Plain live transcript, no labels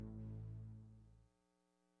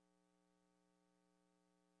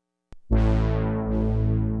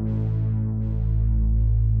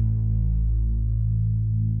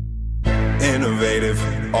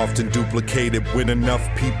innovative, often duplicated. When enough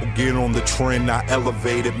people get on the trend, I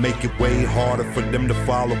elevate it, make it way harder for them to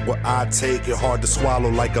follow what I take. It hard to swallow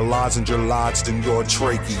like a lozenge lodged in your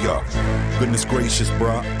trachea. Goodness gracious,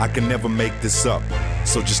 bruh, I can never make this up.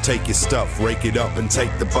 So just take your stuff, rake it up, and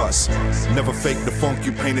take the bus. Never fake the funk,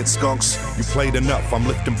 you painted skunks. You played enough, I'm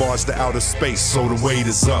lifting bars to outer space, so the weight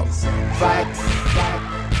is up. Fight.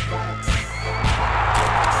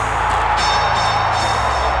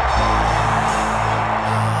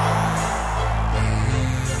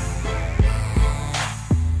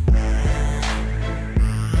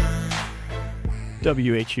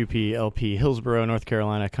 WHUP LP Hillsborough, North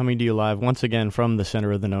Carolina, coming to you live once again from the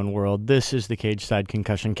center of the known world. This is the Cage Side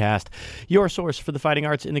Concussion Cast, your source for the fighting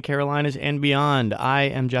arts in the Carolinas and beyond. I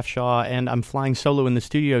am Jeff Shaw, and I'm flying solo in the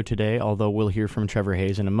studio today, although we'll hear from Trevor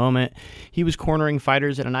Hayes in a moment. He was cornering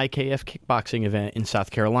fighters at an IKF kickboxing event in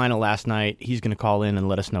South Carolina last night. He's going to call in and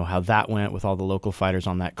let us know how that went with all the local fighters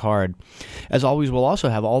on that card. As always, we'll also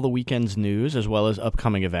have all the weekend's news as well as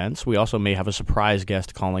upcoming events. We also may have a surprise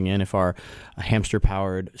guest calling in if our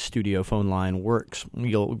hamster-powered studio phone line works.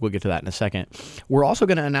 We'll get to that in a second. We're also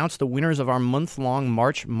going to announce the winners of our month-long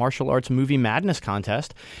March Martial Arts Movie Madness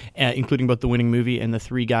contest, including both the winning movie and the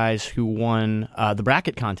three guys who won the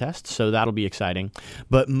bracket contest, so that'll be exciting.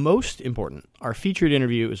 But most important, our featured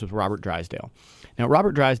interview is with Robert Drysdale. Now,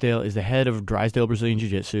 Robert Drysdale is the head of Drysdale Brazilian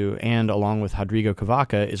Jiu-Jitsu, and along with Rodrigo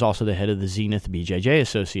Cavaca, is also the head of the Zenith BJJ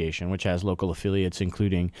Association, which has local affiliates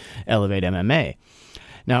including Elevate MMA.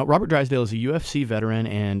 Now, Robert Drysdale is a UFC veteran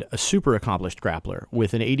and a super accomplished grappler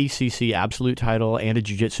with an ADCC absolute title and a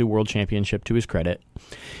Jiu-Jitsu World Championship to his credit.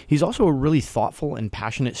 He's also a really thoughtful and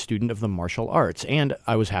passionate student of the martial arts, and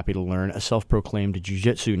I was happy to learn, a self-proclaimed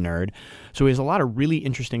Jiu-Jitsu nerd. So he has a lot of really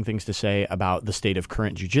interesting things to say about the state of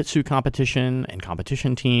current Jiu-Jitsu competition and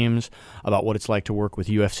competition teams, about what it's like to work with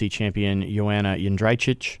UFC champion Joanna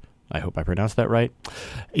Jędrzejczyk. I hope I pronounced that right.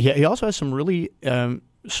 He also has some really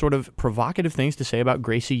sort of provocative things to say about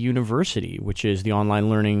Gracie University, which is the online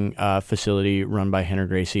learning facility run by Henry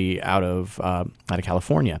Gracie out of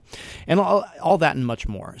California, and all that and much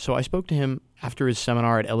more. So I spoke to him after his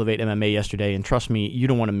seminar at Elevate MMA yesterday, and trust me, you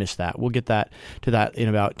don't want to miss that. We'll get to that in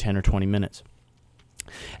about 10 or 20 minutes.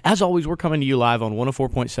 As always, we're coming to you live on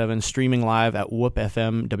 104.7, streaming live at Whoop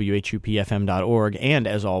FM, WHUPFM.org, and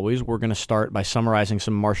as always, we're going to start by summarizing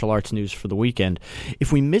some martial arts news for the weekend.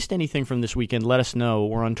 If we missed anything from this weekend, let us know.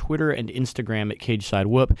 We're on Twitter and Instagram at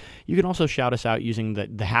CageSideWhoop. You can also shout us out using the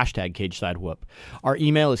hashtag CageSideWhoop. Our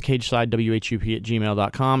email is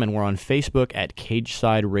cagesidewhup@gmail.com, and we're on Facebook at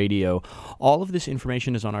CageSide Radio. All of this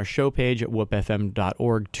information is on our show page at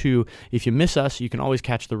whoopfm.org, too. If you miss us, you can always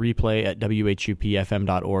catch the replay at WHUPFM.org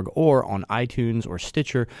or on iTunes or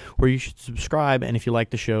Stitcher, where you should subscribe, and if you like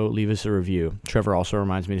the show, leave us a review. Trevor also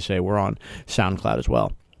reminds me to say we're on SoundCloud as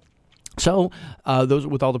well. So, those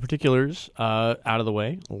with all the particulars out of the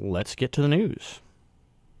way, let's get to the news.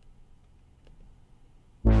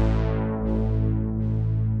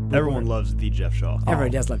 Everyone loves the Jeff Shaw.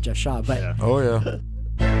 Everyone does love Jeff Shaw, but Yeah. Oh, yeah.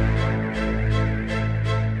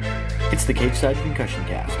 It's the Cage Side Concussion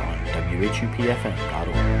Cast on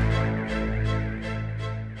WHUPFM.org.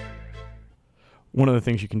 One of the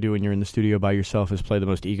things you can do when you're in the studio by yourself is play the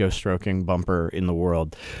most ego-stroking bumper in the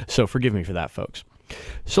world. So forgive me for that, folks.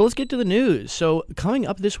 So let's get to the news. So coming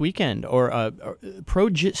up this weekend, Pro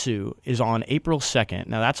Jitsu is on April 2nd.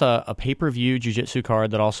 Now that's a pay-per-view jiu-jitsu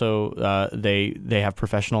card that also they have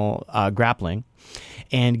professional grappling.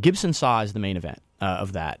 And Gibson Saw is the main event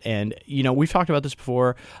of that. And, you know, we've talked about this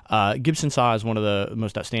before. Gibson Saw is one of the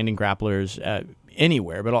most outstanding grapplers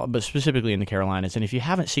anywhere, but specifically in the Carolinas. And if you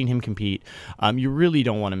haven't seen him compete, you really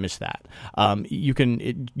don't want to miss that. You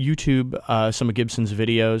can YouTube some of Gibson's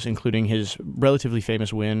videos, including his relatively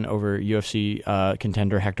famous win over UFC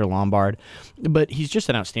contender Hector Lombard. But he's just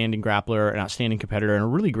an outstanding grappler, an outstanding competitor, and a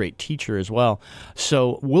really great teacher as well.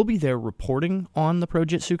 So we'll be there reporting on the Pro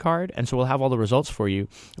Jitsu card, and so we'll have all the results for you.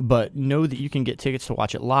 But know that you can get tickets to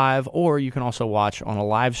watch it live, or you can also watch on a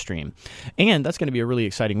live stream. And that's going to be a really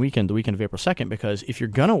exciting weekend, the weekend of April 2nd, because if you're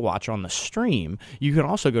going to watch on the stream, you can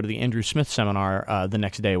also go to the Andrew Smith seminar the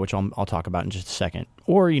next day, which I'll talk about in just a second.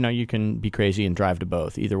 Or, you know, you can be crazy and drive to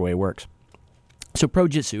both. Either way works. So Pro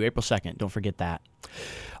Jitsu, April 2nd. Don't forget that.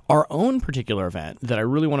 Our own particular event that I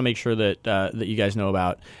really want to make sure that you guys know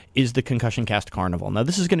about is the Concussion Cast Carnival. Now,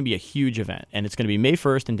 this is going to be a huge event, and it's going to be May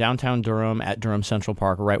 1st in downtown Durham at Durham Central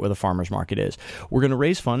Park, right where the farmers market is. We're going to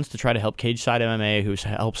raise funds to try to help Cage Side MMA, who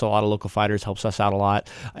helps a lot of local fighters, helps us out a lot,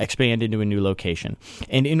 expand into a new location.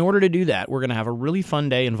 And in order to do that, we're going to have a really fun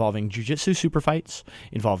day involving jiu-jitsu super fights,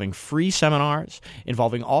 involving free seminars,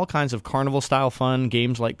 involving all kinds of carnival-style fun,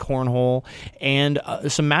 games like cornhole, and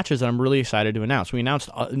some matches that I'm really excited to announce. We announced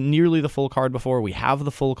nearly the full card before. We have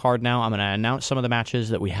the full card now. I'm going to announce some of the matches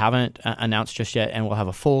that we haven't announced just yet, and we'll have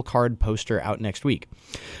a full card poster out next week.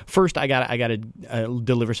 First, I got to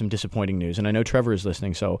deliver some disappointing news, and I know Trevor is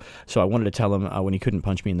listening, so I wanted to tell him when he couldn't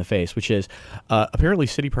punch me in the face, which is apparently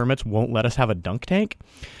city permits won't let us have a dunk tank.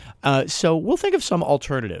 So we'll think of some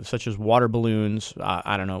alternatives, such as water balloons.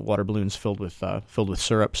 I don't know, water balloons filled with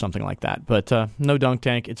syrup, something like that. But no dunk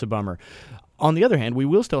tank. It's a bummer. On the other hand, we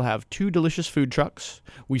will still have 2 delicious food trucks.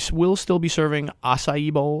 We will still be serving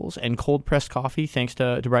acai bowls and cold-pressed coffee, thanks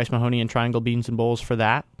to Bryce Mahoney and Triangle Beans and Bowls for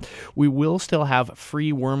that. We will still have a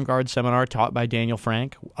free worm guard seminar taught by Daniel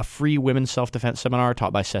Frank, a free women's self-defense seminar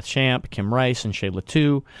taught by Seth Champ, Kim Rice, and Shayla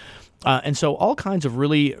Tu. And so all kinds of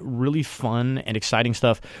really, really fun and exciting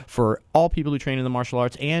stuff for all people who train in the martial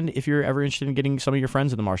arts. And if you're ever interested in getting some of your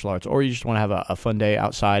friends in the martial arts, or you just want to have a fun day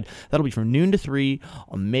outside, that'll be from noon to 3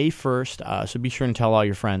 on May 1st. So be sure and tell all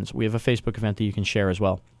your friends. We have a Facebook event that you can share as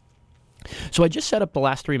well. So I just set up the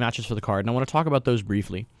last 3 matches for the card, and I want to talk about those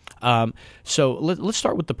briefly. So let's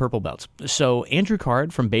start with the purple belts. So Andrew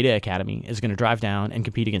Card from Beta Academy is going to drive down and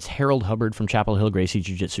compete against Harold Hubbard from Chapel Hill Gracie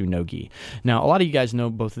Jiu-Jitsu No-Gi. Now, a lot of you guys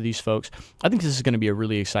know both of these folks. I think this is going to be a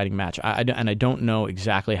really exciting match, and I don't know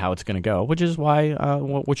exactly how it's going to go, which is why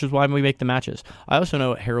we make the matches. I also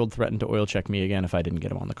know Harold threatened to oil check me again if I didn't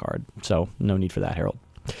get him on the card, so no need for that, Harold.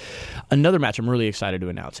 Another match I'm really excited to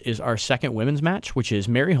announce is our second women's match, which is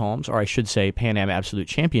Mary Holmes, or I should say Pan Am Absolute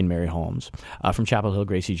Champion Mary Holmes, from Chapel Hill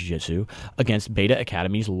Gracie Jiu-Jitsu, against Beta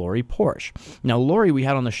Academy's Lori Porsche. Now, Lori, we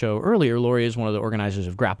had on the show earlier. Lori is one of the organizers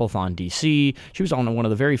of Grapplethon DC. She was on one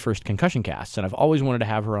of the very first Concussion Casts, and I've always wanted to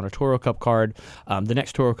have her on a Toro Cup card. The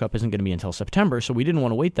next Toro Cup isn't going to be until September, so we didn't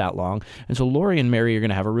want to wait that long. And so Lori and Mary are going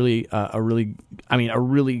to have a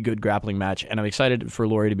really good grappling match, and I'm excited for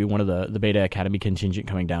Lori to be one of the Beta Academy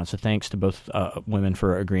contingent coming down. So thanks to both women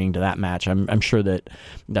for agreeing to that match. I'm sure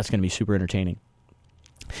that's going to be super entertaining.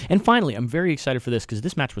 And finally, I'm very excited for this because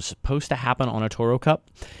this match was supposed to happen on a Toro Cup,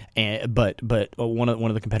 but one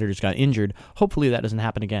of the competitors got injured. Hopefully that doesn't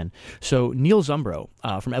happen again. So Neil Zumbro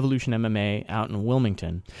from Evolution MMA out in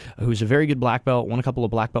Wilmington, who's a very good black belt, won a couple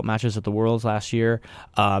of black belt matches at the Worlds last year,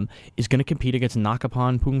 is going to compete against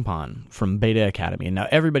Nakapan Pungpan from Beta Academy. And now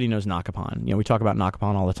everybody knows Nakapan. We talk about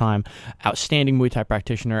Nakapan all the time. Outstanding Muay Thai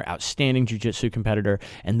practitioner, outstanding jiu-jitsu competitor,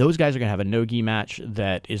 and those guys are going to have a no-gi match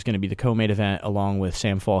that is going to be the co-main event along with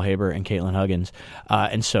Sam Fallhaber and Caitlin Huggins.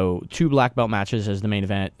 And so 2 black belt matches as the main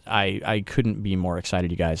event. I couldn't be more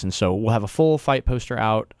excited, you guys. And so we'll have a full fight poster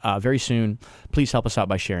out very soon. Please help us out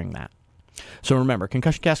by sharing that. So remember,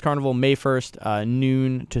 Concussion Cast Carnival, May 1st,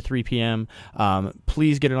 noon to 3 p.m.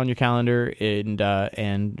 Please get it on your calendar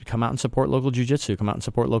and come out and support local jiu-jitsu, come out and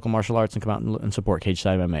support local martial arts, and come out and support Cage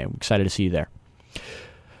Side MMA. I'm excited to see you there.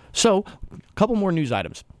 So a couple more news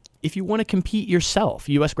items. If you want to compete yourself,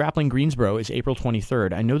 U.S. Grappling Greensboro is April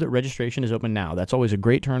 23rd. I know that registration is open now. That's always a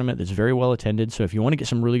great tournament that's very well attended. So if you want to get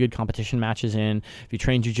some really good competition matches in, if you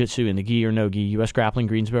train jiu-jitsu in the gi or no gi, U.S. Grappling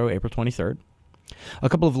Greensboro, April 23rd. A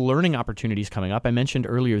couple of learning opportunities coming up. I mentioned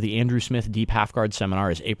earlier the Andrew Smith Deep Half Guard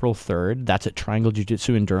Seminar is April 3rd. That's at Triangle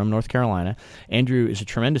Jiu-Jitsu in Durham, North Carolina. Andrew is a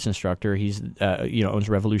tremendous instructor. He's owns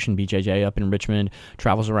Revolution BJJ up in Richmond,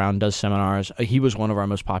 travels around, does seminars. He was one of our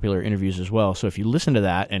most popular interviews as well. So if you listen to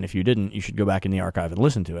that, and if you didn't, you should go back in the archive and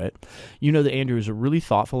listen to it. You know that Andrew is a really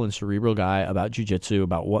thoughtful and cerebral guy about jiu-jitsu,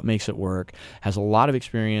 about what makes it work, has a lot of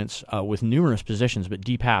experience with numerous positions, but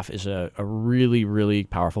Deep Half is a really, really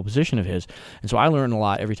powerful position of his. And so I learn a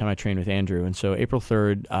lot every time I train with Andrew. And so April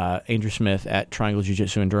 3rd, Andrew Smith at Triangle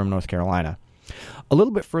Jiu-Jitsu in Durham, North Carolina. A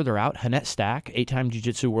little bit further out, Hanette Stack, 8-time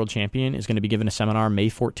Jiu-Jitsu world champion, is going to be giving a seminar May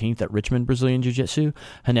 14th at Richmond Brazilian Jiu-Jitsu.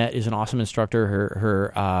 Hanette is an awesome instructor.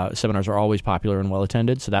 Her seminars are always popular and well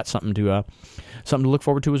attended, so that's something to look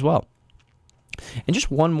forward to as well. And just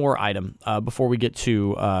one more item before we get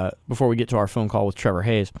to our phone call with Trevor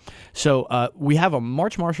Hayes. So we have a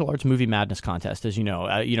March Martial Arts Movie Madness contest, as you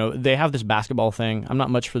know. They have this basketball thing. I'm not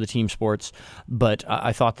much for the team sports, but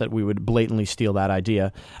I thought that we would blatantly steal that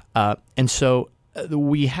idea. And so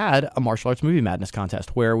we had a Martial Arts Movie Madness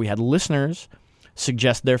contest where we had listeners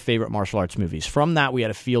suggest their favorite martial arts movies. From that, we had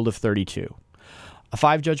a field of 32. A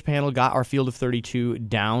 5-judge panel got our field of 32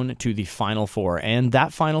 down to the final 4. And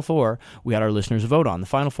that final 4, we had our listeners vote on. The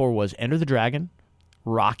final 4 was Enter the Dragon,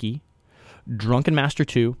 Rocky, Drunken Master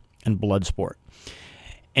 2, and Bloodsport.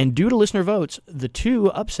 And due to listener votes, the 2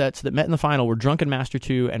 upsets that met in the final were Drunken Master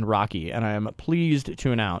 2 and Rocky. And I am pleased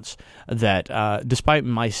to announce that despite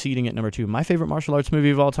my seeding at number 2, my favorite martial arts movie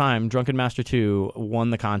of all time, Drunken Master 2,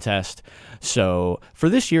 won the contest. So for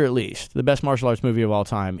this year at least, the best martial arts movie of all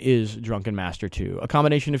time is Drunken Master 2. A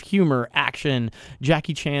combination of humor, action,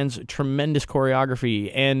 Jackie Chan's tremendous choreography,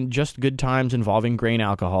 and just good times involving grain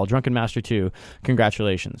alcohol. Drunken Master 2,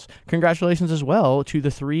 congratulations. Congratulations as well to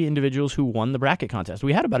the 3 individuals who won the bracket contest.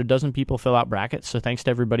 We had about a dozen people fill out brackets, so thanks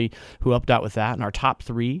to everybody who helped out with that. And our top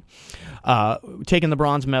 3, taking the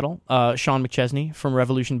bronze medal, Sean McChesney from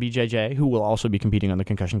Revolution BJJ, who will also be competing on the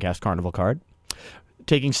Concussion Cast Carnival card.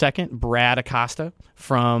 Taking second, Brad Acosta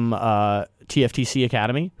from TFTC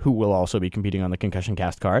Academy, who will also be competing on the Concussion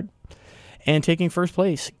Cast card. And taking first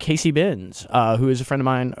place, Casey Binns, who is a friend of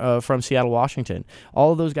mine from Seattle, Washington.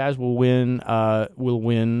 All of those guys will win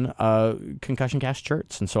Concussion Cast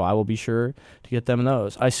shirts, and so I will be sure to get them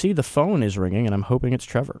those. I see the phone is ringing, and I'm hoping it's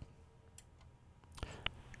Trevor.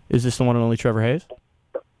 Is this the one and only Trevor Hayes?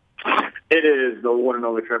 It is the one and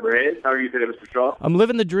only Trevor Hayes. How are you today, Mr. Shaw? I'm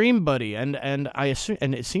living the dream, buddy, and I assume,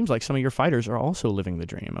 and it seems like some of your fighters are also living the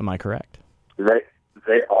dream. Am I correct?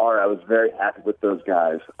 They are. I was very happy with those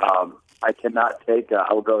guys. I cannot take,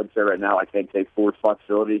 I will go and say right now, I can't take full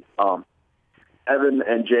responsibility. Evan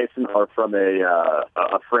and Jason are from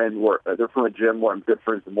a friend, they're from a gym where I'm good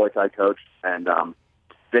friends with the Muay Thai coach, and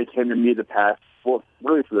they came to me the past,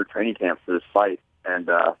 really for their training camp for this fight, and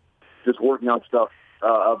just working on stuff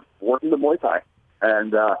of working the Muay Thai.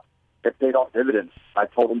 And it paid off dividends. I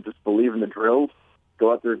told them just believe in the drills,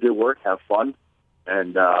 go out there and do work, have fun,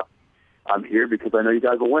 and I'm here because I know you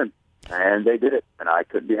guys will win. And they did it, and I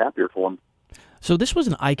couldn't be happier for them. So this was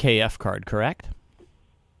an IKF card, correct?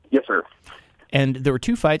 Yes, sir. And there were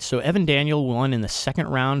 2 fights. So Evan Daniel won in the second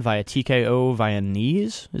round via TKO via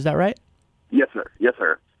knees. Is that right? Yes, sir. Yes,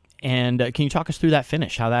 sir. And can you talk us through that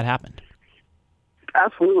finish, how that happened?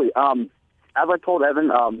 Absolutely. As I told Evan,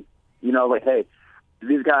 hey,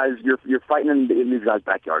 these guys, you're fighting in these guys'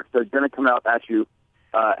 backyard. They're going to come out at you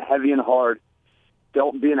heavy and hard.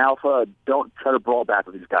 Don't be an alpha. Don't try to brawl back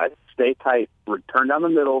with these guys. Stay tight. Turn down the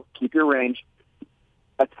middle. Keep your range.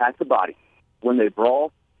 Attack the body. When they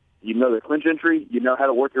brawl, you know the clinch entry. You know how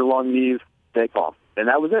to work your long knees. Stay calm. And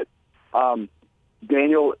that was it.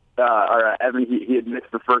 Daniel, or Evan, he had missed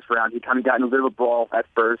the first round. He kind of got in a bit of a brawl at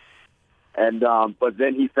first. And but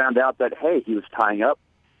then he found out that, hey, he was tying up.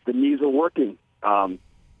 The knees are working.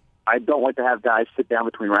 I don't like to have guys sit down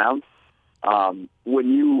between rounds. When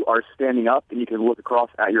you are standing up and you can look across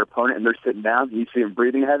at your opponent and they're sitting down and you see them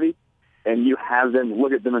breathing heavy, and you have them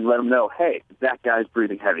look at them and let them know, hey, that guy's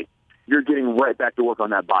breathing heavy. You're getting right back to work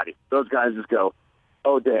on that body. Those guys just go,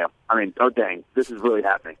 oh, damn. Oh, dang, this is really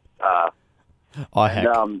happening. Oh, heck.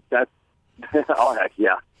 And, that's, oh, heck,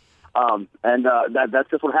 yeah. That's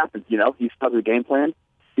just what happens, you know. He stuck to the game plan.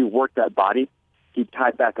 He worked that body. He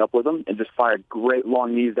tied back up with him and just fired great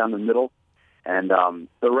long knees down the middle. And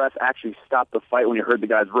the ref actually stopped the fight when he heard the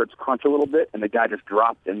guy's ribs crunch a little bit, and the guy just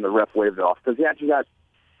dropped, and the ref waved it off. Because he actually got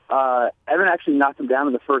Evan actually knocked him down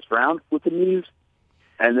in the first round with the knees,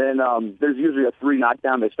 and then there's usually a 3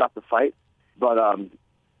 knockdown. They stop the fight, but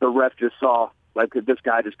the ref just saw like this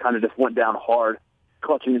guy just kind of just went down hard,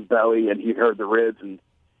 clutching his belly, and he heard the ribs, and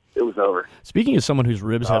it was over. Speaking of someone whose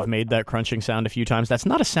ribs have made that crunching sound a few times, that's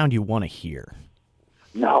not a sound you want to hear.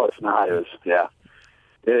 No, it's not. Yeah.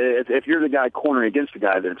 If you're the guy cornering against the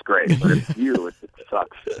guy, then it's great. But if you, it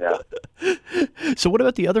sucks. Yeah. So what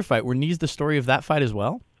about the other fight? Were knees the story of that fight as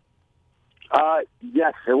well?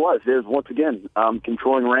 Yes, it was. It was, once again,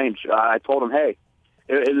 controlling range. I told him, hey,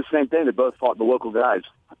 it was the same thing. They both fought the local guys.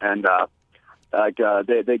 And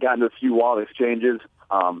they got into a few wild exchanges.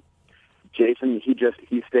 Jason,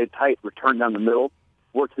 he stayed tight, returned down the middle,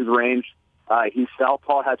 worked his range. He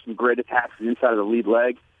southpaw, had some great attacks inside of the lead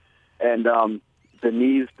leg. And the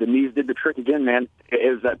knees did the trick again, man.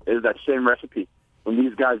 It was that same recipe. When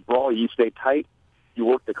these guys brawl, you stay tight, you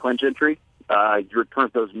work the clinch entry, you return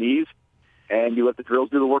those knees, and you let the drills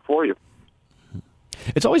do the work for you.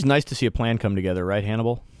 It's always nice to see a plan come together, right,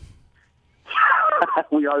 Hannibal?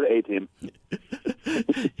 We are the A-team.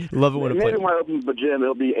 Love it when maybe when I open the gym,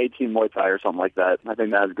 it'll be A-team Muay Thai or something like that. I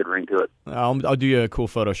think that has a good ring to it. I'll do you a cool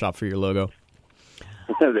Photoshop for your logo.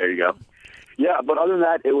 There you go. Yeah, but other than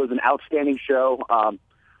that, it was an outstanding show.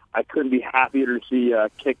 I couldn't be happier to see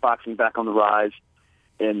kickboxing back on the rise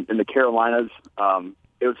in the Carolinas.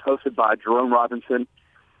 It was hosted by Jerome Robinson,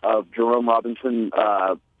 of Jerome Robinson,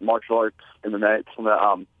 martial arts in the mix,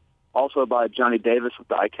 also by Johnny Davis with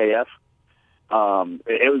the IKF.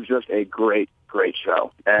 It was just a great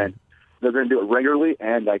show, and they're going to do it regularly,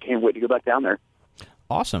 and I can't wait to go back down there.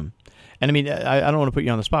 Awesome. And I mean, I don't want to put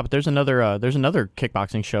you on the spot, but there's another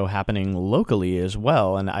kickboxing show happening locally as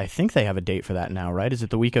well, and I think they have a date for that now, right? Is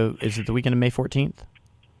it the weekend of May 14th?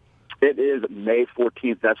 It is May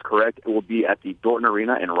 14th. That's correct. It will be at the Dorton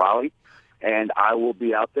Arena in Raleigh, and I will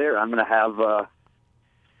be out there. I'm going to have, I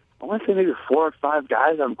want to say maybe 4 or 5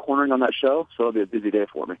 guys I'm cornering on that show, so it'll be a busy day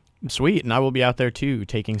for me. Sweet, and I will be out there too,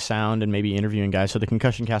 taking sound and maybe interviewing guys. So the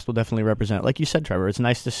Concussion Cast will definitely represent. Like you said, Trevor, it's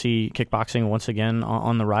nice to see kickboxing once again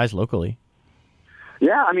on the rise locally.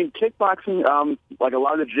 Yeah, I mean, kickboxing, like a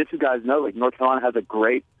lot of the jiu-jitsu guys know, like North Carolina has a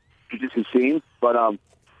great jiu-jitsu scene. But,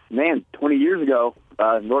 man, 20 years ago,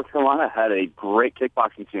 North Carolina had a great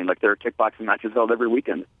kickboxing scene. Like there were kickboxing matches held every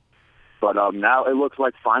weekend. But now it looks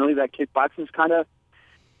like finally that kickboxing is kind of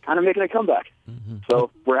making a comeback. Mm-hmm.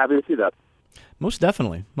 So we're happy to see that. Most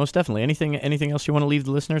definitely. Anything else you want to leave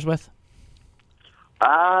the listeners with?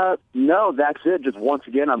 No, that's it. Just once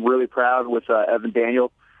again, I'm really proud with Evan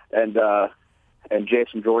Daniel and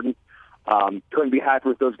Jason Jordan. Couldn't be happier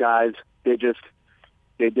with those guys. They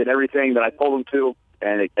did everything that I told them to,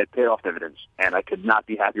 and it paid off dividends. And I could not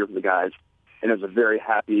be happier with the guys. And it was a very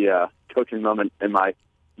happy coaching moment in my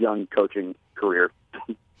young coaching career.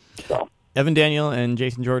 So. Evan Daniel and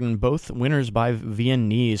Jason Jordan, both winners by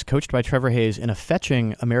Viennese, coached by Trevor Hayes in a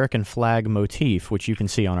fetching American flag motif, which you can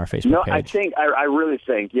see on our Facebook page. I really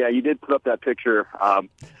think, yeah, you did put up that picture.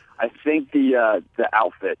 I think the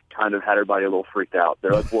outfit kind of had everybody a little freaked out.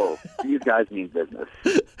 They're like, whoa, these guys mean business.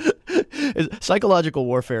 Psychological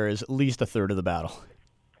warfare is at least a third of the battle.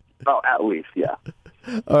 Oh, at least, yeah.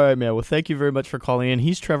 All right, man. Well, thank you very much for calling in.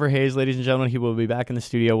 He's Trevor Hayes, ladies and gentlemen. He will be back in the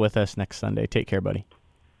studio with us next Sunday. Take care, buddy.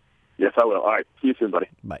 Yes, I will. All right. See you soon, buddy.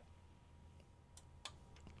 Bye.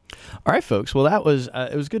 All right, folks. Well, that was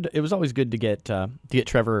it was good. It was always good to get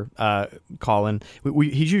Trevor calling.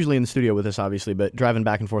 He's usually in the studio with us, obviously, but driving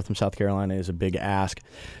back and forth from South Carolina is a big ask.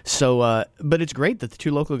 So, but it's great that the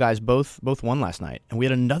two local guys both won last night, and we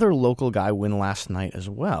had another local guy win last night as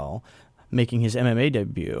well, making his MMA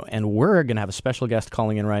debut. And we're going to have a special guest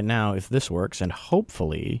calling in right now if this works, and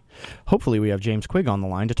hopefully we have James Quigg on the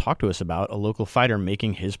line to talk to us about a local fighter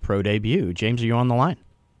making his pro debut. James, are you on the line?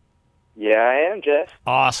 Yeah, I am, Jeff.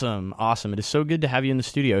 Awesome. It is so good to have you in the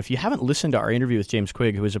studio. If you haven't listened to our interview with James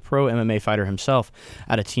Quigg, who is a pro MMA fighter himself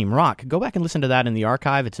out of Team Rock, go back and listen to that in the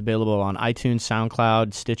archive. It's available on iTunes,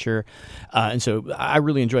 SoundCloud, Stitcher. And so I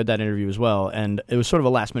really enjoyed that interview as well. And it was sort of a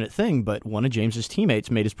last-minute thing, but one of James's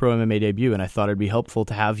teammates made his pro MMA debut, and I thought it'd be helpful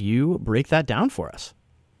to have you break that down for us.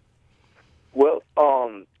 Well,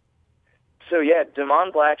 so yeah,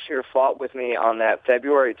 Damon Blackshear fought with me on that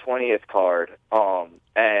February 20th card,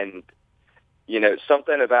 and you know,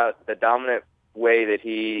 something about the dominant way that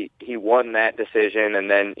he won that decision, and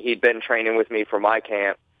then he'd been training with me for my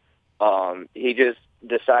camp. He just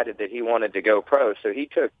decided that he wanted to go pro, so he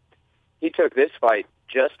took this fight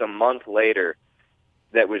just a month later.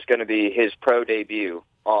 That was going to be his pro debut.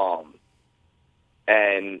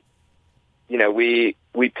 And you know, we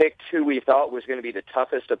picked who we thought was going to be the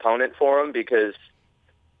toughest opponent for him because,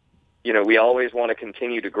 you know, we always want to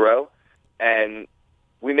continue to grow, and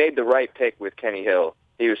we made the right pick with Kenny Hill.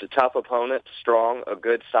 He was a tough opponent, strong, a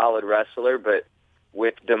good, solid wrestler, but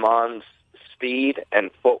with Damon's speed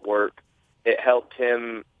and footwork, it helped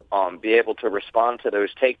him be able to respond to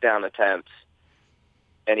those takedown attempts.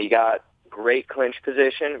 And he got great clinch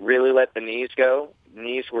position, really let the knees go.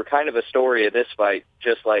 Knees were kind of a story of this fight,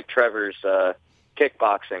 just like Trevor's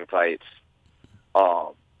kickboxing fights.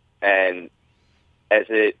 And as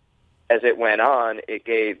it went on, it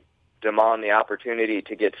gave Damon the opportunity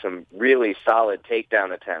to get some really solid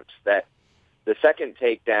takedown attempts. That the second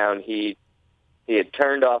takedown, he had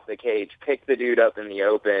turned off the cage, picked the dude up in the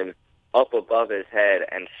open, up above his head,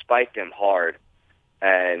 and spiked him hard.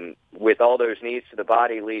 And with all those knees to the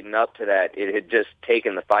body leading up to that, it had just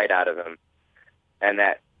taken the fight out of him. And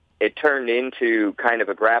that it turned into kind of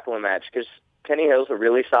a grappling match because Kenny Hill's a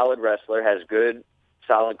really solid wrestler, has good,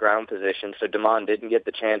 solid ground position, so Damon didn't get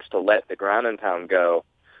the chance to let the ground and pound go.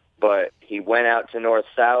 But he went out to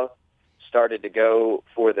north-south, started to go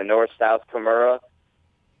for the north-south Kimura,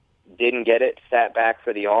 didn't get it, sat back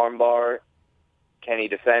for the arm bar. Kenny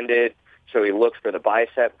defended, so he looked for the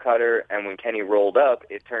bicep cutter, and when Kenny rolled up,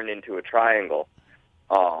 it turned into a triangle.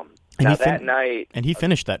 Now that night... And he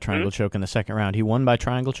finished that triangle choke in the second round. He won by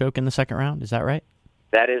triangle choke in the second round, is that right?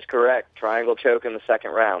 That is correct, triangle choke in the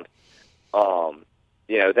second round.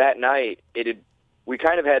 You know, that night, we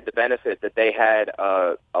kind of had the benefit that they had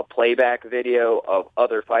a playback video of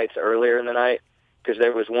other fights earlier in the night, because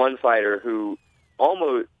there was one fighter who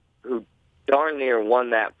darn near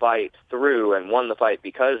won that fight through and won the fight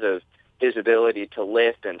because of his ability to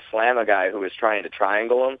lift and slam a guy who was trying to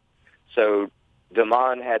triangle him. So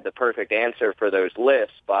Damon had the perfect answer for those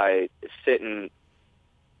lifts by sitting,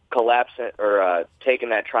 collapsing, or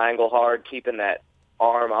taking that triangle hard, keeping that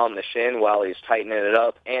arm on the shin while he's tightening it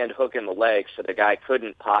up, and hooking the leg so the guy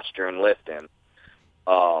couldn't posture and lift him.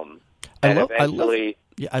 I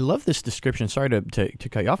love this description. Sorry to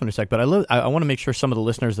cut you off in a sec, but I want to make sure some of the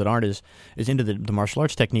listeners that aren't as into the martial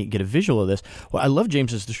arts technique get a visual of this. Well, I love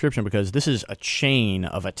James's description because this is a chain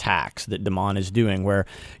of attacks that Damon is doing, where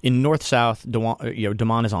in north-south,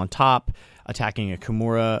 Damon is on top, attacking a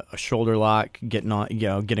Kimura, a shoulder lock, getting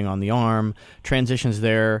on the arm, transitions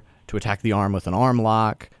there to attack the arm with an arm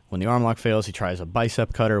lock. When the arm lock fails, he tries a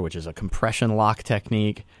bicep cutter, which is a compression lock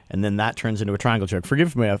technique, and then that turns into a triangle choke.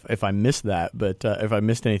 Forgive me if I missed that, but if I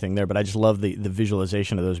missed anything there, but I just love the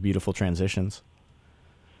visualization of those beautiful transitions.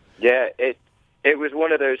 Yeah, it was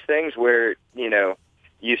one of those things where, you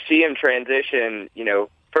see him transition,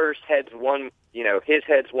 first head's one, his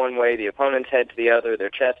head's one way, the opponent's head to the other, they're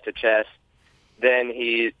chest to chest. Then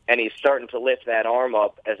he's starting to lift that arm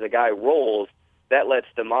up as the guy rolls. That lets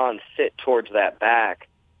Damon sit towards that back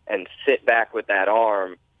and sit back with that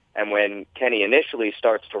arm. And when Kenny initially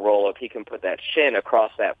starts to roll up, he can put that shin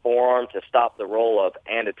across that forearm to stop the roll up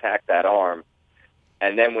and attack that arm.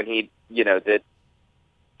 And then when Kenny's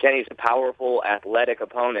a powerful, athletic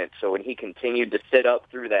opponent, so when he continued to sit up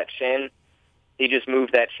through that shin, he just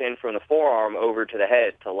moved that shin from the forearm over to the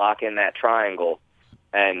head to lock in that triangle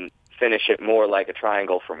and finish it more like a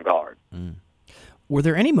triangle from guard. Mm. Were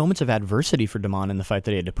there any moments of adversity for Damon in the fight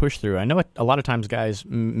that he had to push through? I know a lot of times guys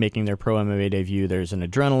making their pro MMA debut, there's an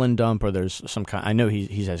adrenaline dump or there's some kind. I know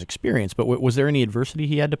he has experience, but was there any adversity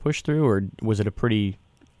he had to push through, or was it a pretty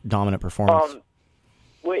dominant performance?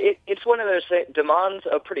 Well, it's one of those things. Damon's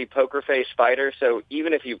a pretty poker face fighter, so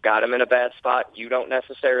even if you've got him in a bad spot, you don't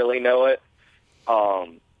necessarily know it.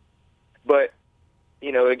 But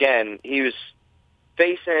again, he was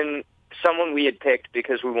facing someone we had picked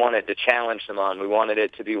because we wanted to challenge Damon. We wanted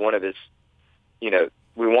it to be one of his, we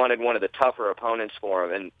wanted one of the tougher opponents for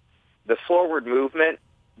him. And the forward movement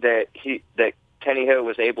that Kenny Hill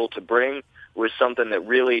was able to bring was something that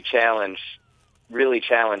really challenged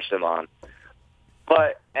Damon.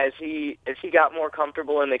 But as he got more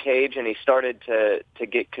comfortable in the cage and he started to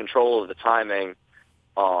get control of the timing,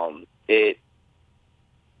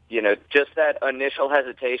 just that initial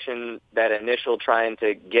hesitation, that initial trying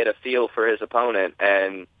to get a feel for his opponent,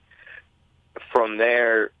 and from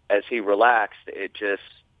there, as he relaxed, it just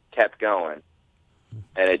kept going.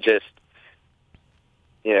 And it just,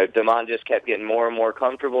 Damon just kept getting more and more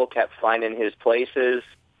comfortable, kept finding his places,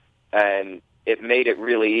 and it made it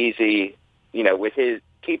really easy, with his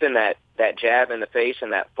keeping that jab in the face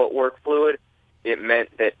and that footwork fluid. It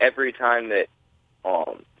meant that every time that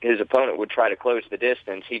his opponent would try to close the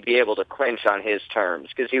distance, he'd be able to clinch on his terms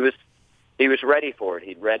because he was ready for it.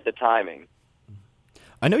 He'd read the timing.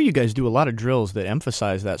 I know you guys do a lot of drills that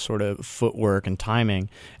emphasize that sort of footwork and timing,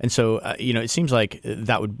 and so it seems like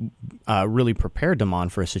that would really prepare Damon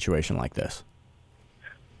for a situation like this.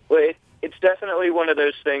 Well, it's definitely one of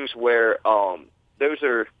those things where those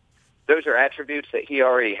are attributes that he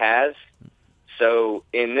already has. So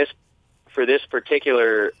in this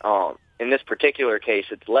particular case,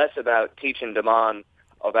 it's less about teaching Damon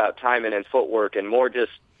about timing and footwork and more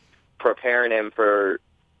just preparing him for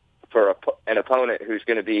an opponent who's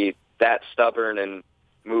going to be that stubborn and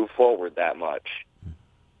move forward that much.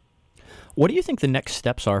 What do you think the next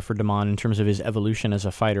steps are for Damon in terms of his evolution as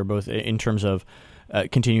a fighter, both in terms of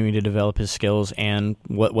continuing to develop his skills and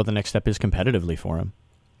what the next step is competitively for him?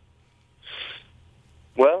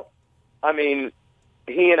 Well, I mean,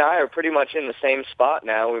 he and I are pretty much in the same spot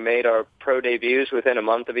now. We made our pro debuts within a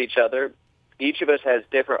month of each other. Each of us has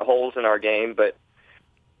different holes in our game, but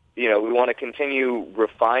we want to continue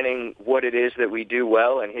refining what it is that we do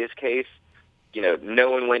well. In his case,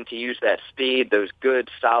 knowing when to use that speed, those good,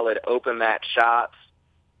 solid, open mat shots,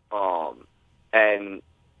 and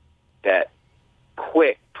that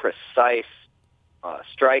quick, precise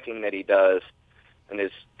striking that he does.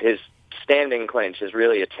 And his standing clinch is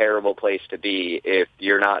really a terrible place to be if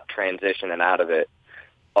you're not transitioning out of it.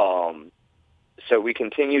 So we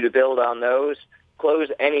continue to build on those, close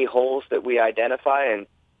any holes that we identify, and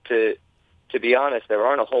to be honest, there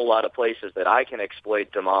aren't a whole lot of places that I can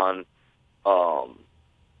exploit Damon.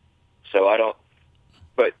 So I don't,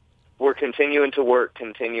 but we're continuing to work,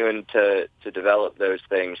 continuing to develop those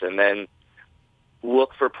things. And then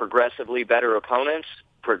look for progressively better opponents,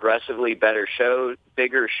 progressively better shows,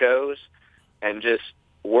 bigger shows, and just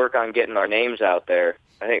work on getting our names out there.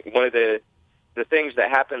 I think one of the things that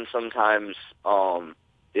happens sometimes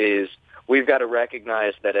is we've got to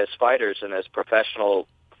recognize that as fighters and as professional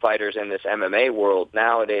fighters in this MMA world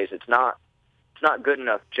nowadays, it's not good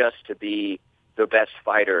enough just to be the best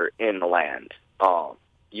fighter in the land.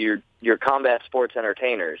 You're combat sports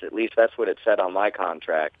entertainers. At least that's what it said on my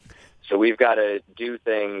contract. So we've got to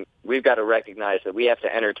we've got to recognize that we have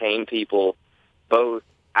to entertain people both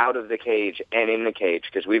out of the cage and in the cage,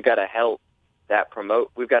 because we've got to help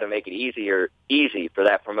we've got to make it easy for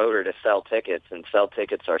that promoter to sell tickets and sell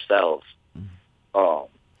tickets ourselves.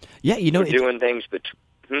 Yeah, we're doing things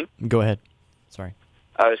Go ahead. Sorry.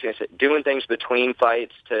 I was going to say, doing things between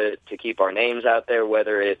fights to keep our names out there,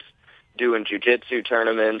 whether it's doing jiu-jitsu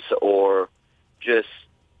tournaments or just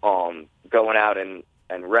going out and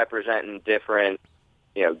representing different,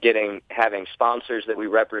 having sponsors that we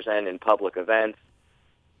represent in public events,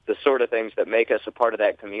 the sort of things that make us a part of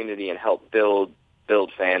that community and help build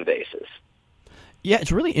fan bases. Yeah,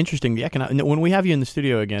 it's really interesting. When we have you in the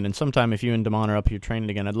studio again, and sometime if you and Damon are up here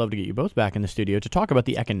training again, I'd love to get you both back in the studio to talk about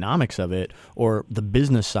the economics of it, or the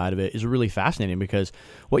business side of it is really fascinating, because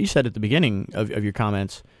what you said at the beginning of your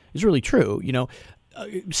comments is really true.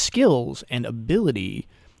 Skills and ability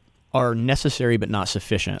are necessary but not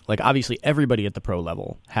sufficient. Like, obviously everybody at the pro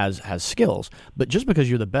level has skills, but just because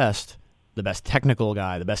you're the best technical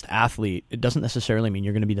guy, the best athlete, it doesn't necessarily mean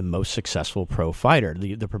you're going to be the most successful pro fighter.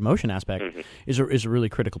 The promotion aspect is a really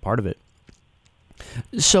critical part of it.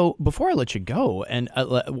 So before I let you go, and I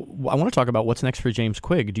want to talk about what's next for James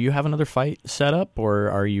Quigg. Do you have another fight set up, or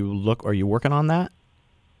are you working on that?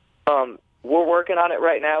 We're working on it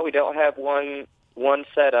right now. We don't have one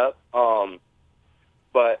set up,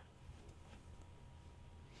 but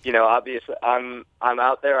obviously I'm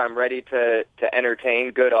out there. I'm ready to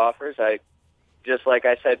entertain good offers. Just like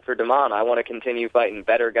I said for Damon, I want to continue fighting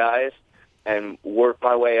better guys and work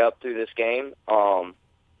my way up through this game.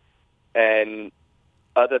 And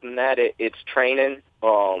other than that, it's training.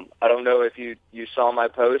 I don't know if you saw my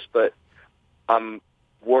post, but I'm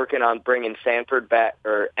working on bringing Sanford back,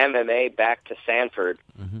 or MMA back to Sanford,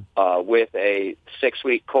 with a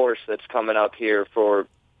 6-week course that's coming up here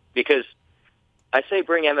because I say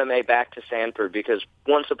bring MMA back to Sanford because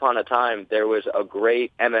once upon a time there was a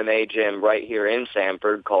great MMA gym right here in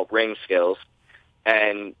Sanford called Ring Skills,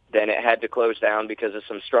 and then it had to close down because of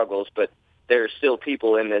some struggles, but there are still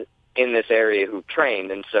people in this area who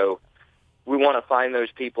trained, and so we want to find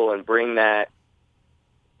those people and bring that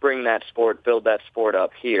sport, build that sport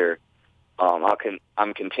up here.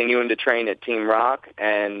 I'm continuing to train at Team Rock,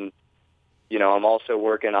 and I'm also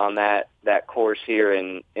working on that course here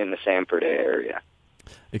in the Sanford area.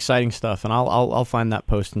 Exciting stuff, and I'll find that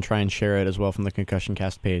post and try and share it as well from the Concussion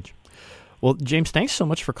Cast page. Well, James, thanks so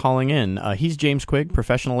much for calling in. He's James Quigg,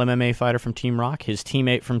 professional MMA fighter from Team Rock. His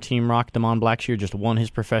teammate from Team Rock, Damon Blackshear, just won his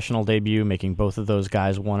professional debut, making both of those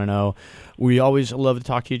guys 1-0. We always love to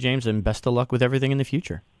talk to you, James, and best of luck with everything in the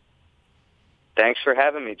future. Thanks for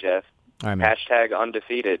having me, Jeff. All right, man. #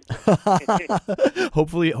 undefeated.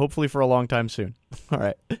 Hopefully for a long time soon. All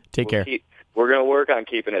right. Take care. We're going to work on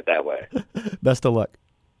keeping it that way. Best of luck.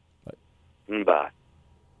 Bye.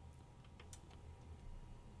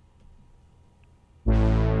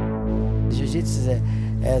 Jiu-jitsu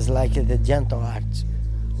is like the gentle act,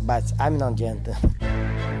 but I'm not gentle.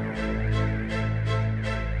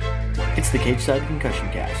 It's the Cage Side Concussion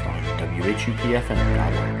Cast on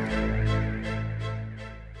WHUPFM.org.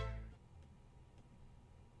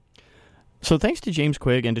 So thanks to James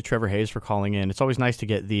Quigg and to Trevor Hayes for calling in. It's always nice to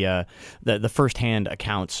get the first-hand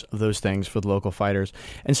accounts of those things for the local fighters.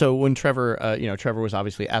 And so when Trevor was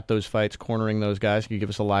obviously at those fights, cornering those guys. He could give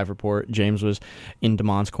us a live report. James was in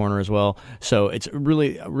Damon's corner as well. So it's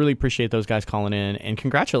really appreciate those guys calling in. And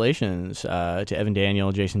congratulations to Evan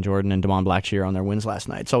Daniel, Jason Jordan, and Damon Blackshear on their wins last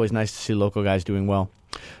night. It's always nice to see local guys doing well.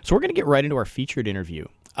 So we're going to get right into our featured interview.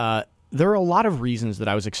 There are a lot of reasons that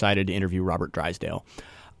I was excited to interview Robert Drysdale.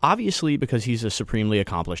 Obviously, because he's a supremely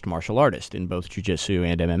accomplished martial artist in both jiu-jitsu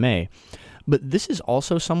and MMA. But this is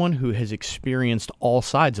also someone who has experienced all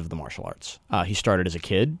sides of the martial arts. He started as a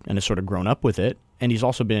kid and has sort of grown up with it. And he's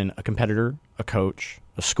also been a competitor, a coach,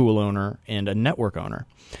 a school owner, and a network owner.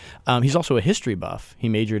 He's also a history buff. He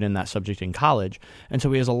majored in that subject in college. And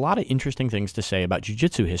so he has a lot of interesting things to say about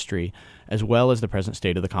jiu-jitsu history, as well as the present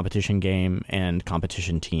state of the competition game and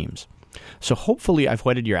competition teams. So hopefully I've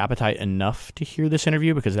whetted your appetite enough to hear this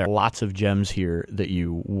interview, because there are lots of gems here that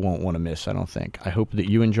you won't want to miss, I don't think. I hope that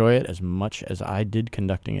you enjoy it as much as I did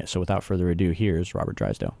conducting it. So without further ado, here's Robert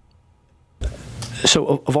Drysdale.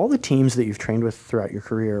 So of all the teams that you've trained with throughout your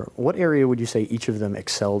career, what area would you say each of them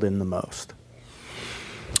excelled in the most?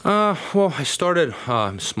 Well, I started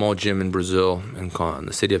a small gym in Brazil, in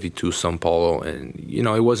the city of Itu, São Paulo, and,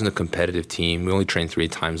 it wasn't a competitive team. We only trained 3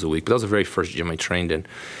 times a week, but that was the very first gym I trained in.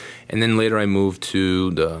 And then later I moved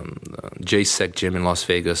to the JSEC gym in Las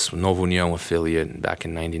Vegas, Novo União affiliate, back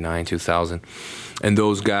in 99, 2000. And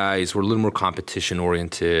those guys were a little more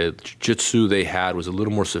competition-oriented. Jiu-jitsu they had was a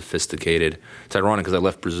little more sophisticated. It's ironic because I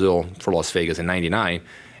left Brazil for Las Vegas in 99,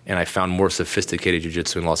 and I found more sophisticated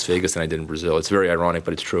jiu-jitsu in Las Vegas than I did in Brazil. It's very ironic,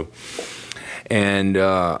 but it's true. And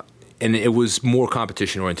it was more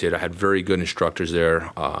competition-oriented. I had very good instructors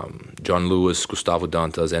there, John Lewis, Gustavo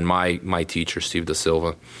Dantas, and my teacher, Steve Da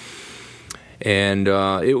Silva. And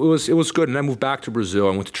it was good. And I moved back to Brazil.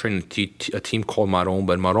 I went to train a team called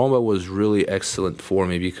Maromba. And Maromba was really excellent for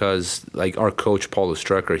me because, like, our coach, Paulo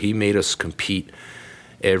Strecker, he made us compete.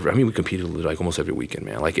 We competed like almost every weekend,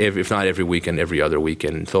 man. Like, if not every weekend, every other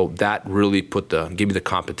weekend. So that really gave me the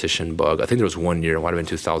competition bug. I think there was one year, it might have been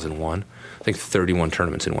 2001. I think 31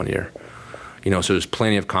 tournaments in one year. So there's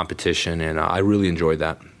plenty of competition, and I really enjoyed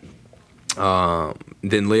that.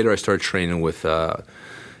 Then later I started training with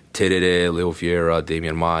Terere, Leo Vieira,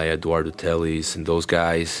 Damian Maia, Eduardo Teles, and those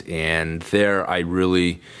guys. And there I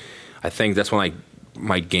think that's when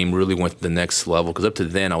my game really went to the next level, because up to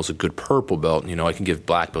then I was a good purple belt. I can give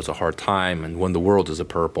black belts a hard time and win the world as a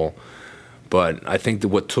purple. But I think that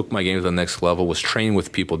what took my game to the next level was training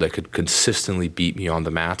with people that could consistently beat me on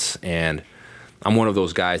the mats. And I'm one of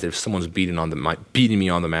those guys that if someone's beating me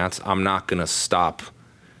on the mats, I'm not going to stop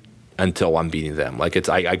until I'm beating them. Like,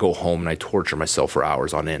 I go home and I torture myself for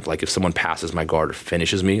hours on end. Like, if someone passes my guard or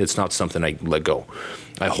finishes me, it's not something I let go.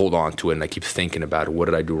 I hold on to it and I keep thinking about it. What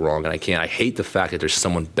did I do wrong? And I can't. I hate the fact that there's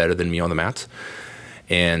someone better than me on the mats.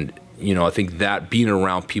 And, I think that being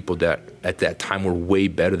around people that at that time were way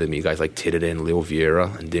better than me, guys like Terere and Leo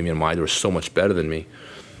Vieira and Damian Maia, they were so much better than me.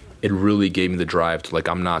 It really gave me the drive to, like,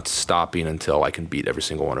 I'm not stopping until I can beat every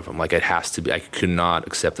single one of them. Like, it has to be. I could not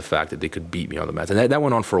accept the fact that they could beat me on the mats. And that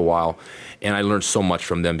went on for a while, and I learned so much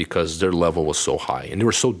from them because their level was so high. And they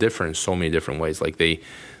were so different in so many different ways. Like, their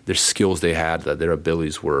skills they had, their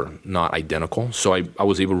abilities were not identical. So I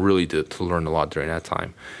was able really to learn a lot during that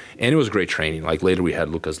time. And it was great training. Like, later we had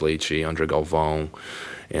Lucas Leite, Andre Galvão,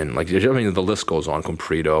 and, like, the list goes on.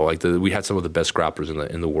 Comprito, like, we had some of the best grapplers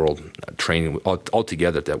in the world training all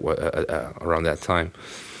together around that time,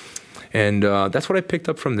 and that's what I picked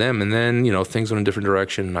up from them. And then things went in a different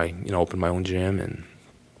direction. I opened my own gym, and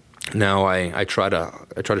now I try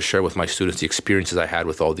to share with my students the experiences I had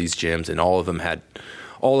with all these gyms, and all of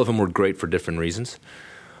them were great for different reasons.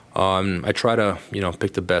 I try to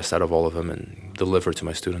pick the best out of all of them and deliver to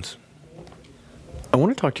my students. I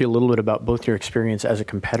want to talk to you a little bit about both your experience as a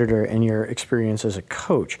competitor and your experience as a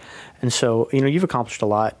coach. And so, you've accomplished a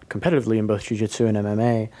lot competitively in both jiu-jitsu and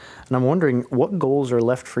MMA. And I'm wondering what goals are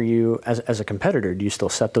left for you as a competitor. Do you still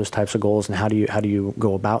set those types of goals, and how do you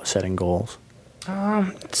go about setting goals?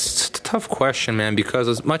 It's a tough question, man, because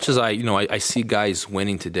as much as I see guys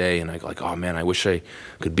winning today, and I go like, oh man, I wish I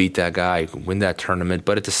could beat that guy, win that tournament.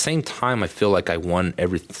 But at the same time, I feel like I won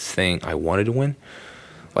everything I wanted to win.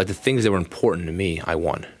 Like, the things that were important to me, I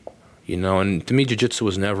won. And to me, jiu-jitsu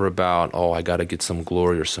was never about, I got to get some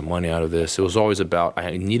glory or some money out of this. It was always about,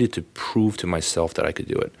 I needed to prove to myself that I could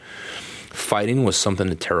do it. Fighting was something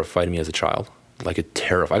that terrified me as a child. Like,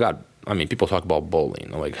 people talk about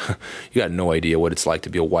bullying. I'm like, you got no idea what it's like to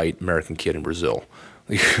be a white American kid in Brazil.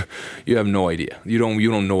 You have no idea. You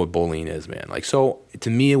don't know what bullying is, man. Like, so to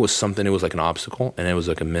me, it was like an obstacle, and it was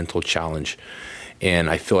like a mental challenge.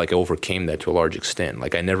 And I feel like I overcame that to a large extent.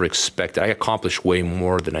 Like, I accomplished way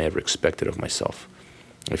more than I ever expected of myself.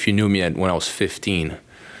 If you knew me when I was 15,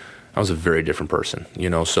 I was a very different person,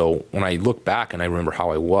 So when I look back and I remember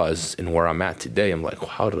how I was and where I'm at today, I'm like,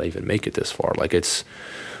 how did I even make it this far? Like, it's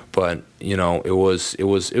a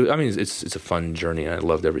fun journey, and I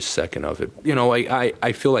loved every second of it.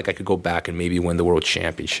 I feel like I could go back and maybe win the world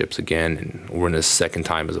championships again, and win a second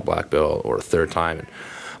time as a black belt or a third time.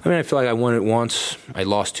 I feel like I won it once. I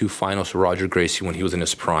lost 2 finals to Roger Gracie when he was in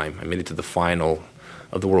his prime. I made it to the final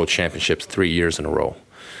of the World Championships 3 years in a row.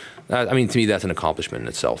 To me, that's an accomplishment in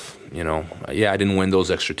itself. I didn't win those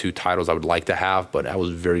extra 2 titles I would like to have, but I was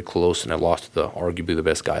very close, and I lost to arguably the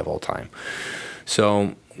best guy of all time.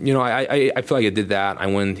 So, I feel like I did that. I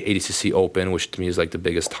won ADCC Open, which to me is like the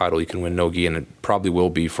biggest title you can win, no-gi, and it probably will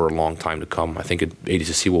be for a long time to come. I think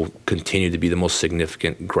ADCC will continue to be the most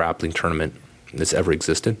significant grappling tournament that's ever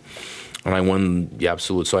existed, and I won the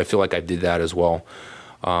absolute. So I feel like I did that as well.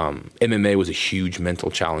 MMA was a huge mental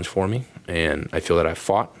challenge for me, and I feel that I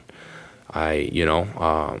fought.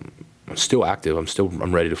 I'm still active.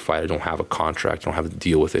 I'm ready to fight. I don't have a contract. I don't have a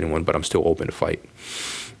deal with anyone, but I'm still open to fight.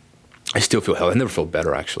 I still feel healthy. I never felt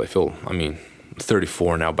better, actually. I'm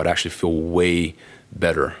 34 now, but I actually feel way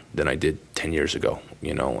better than I did 10 years ago,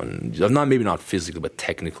 and maybe not physically, but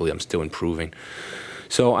technically I'm still improving.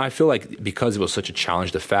 So I feel like because it was such a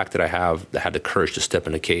challenge, the fact that I had the courage to step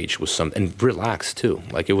in the cage was something, and relax too.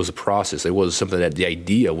 Like, it was a process. It was something that the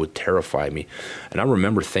idea would terrify me. And I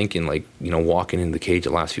remember thinking, like, walking in the cage the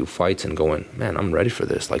last few fights and going, man, I'm ready for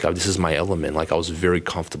this. Like, this is my element. Like, I was very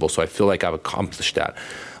comfortable. So I feel like I've accomplished that.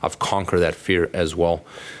 I've conquered that fear as well.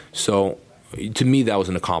 So to me, that was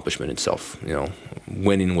an accomplishment itself.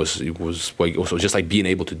 Winning was just like being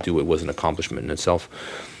able to do it was an accomplishment in itself.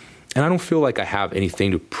 And I don't feel like I have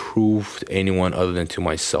anything to prove to anyone other than to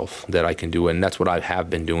myself that I can do it. And that's what I have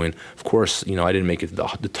been doing. Of course, I didn't make it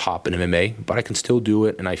to the top in MMA, but I can still do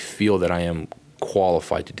it. And I feel that I am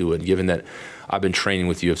qualified to do it, given that I've been training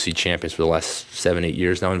with UFC champions for the last 7-8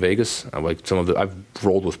 years now in Vegas. I've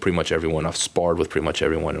rolled with pretty much everyone. I've sparred with pretty much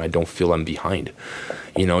everyone, and I don't feel I'm behind.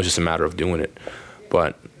 It's just a matter of doing it.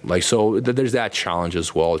 But there's that challenge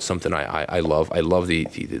as well. It's something I love. I love the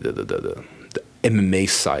MMA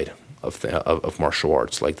side of martial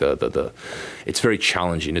arts. Like it's very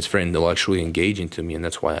challenging. It's very intellectually engaging to me, and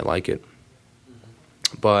that's why I like it.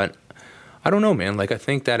 But I don't know, man. Like, I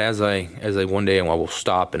think that as I one day I will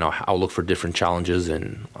stop and I'll look for different challenges,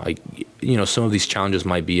 and some of these challenges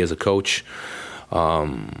might be as a coach.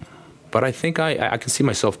 But I think I can see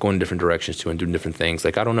myself going in different directions too and doing different things.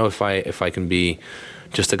 Like, I don't know if I can be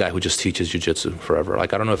just a guy who just teaches jiu-jitsu forever.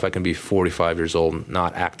 Like, I don't know if I can be 45 years old,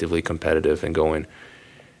 not actively competitive, and going,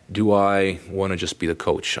 do I want to just be the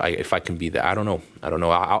coach? If I can be that, I don't know.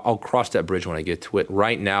 I'll cross that bridge when I get to it.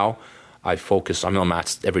 Right now, I'm on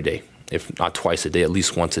mats every day, if not twice a day, at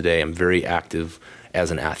least once a day. I'm very active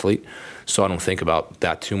as an athlete, so I don't think about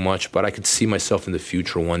that too much. But I could see myself in the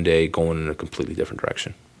future one day going in a completely different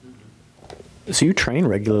direction. So you train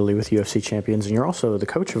regularly with UFC champions, and you're also the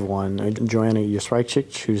coach of one, Joanna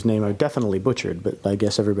Jędrzejczyk, whose name I definitely butchered, but I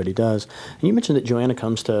guess everybody does. And you mentioned that Joanna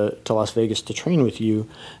comes to Las Vegas to train with you.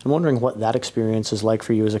 I'm wondering what that experience is like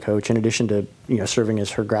for you as a coach, in addition to serving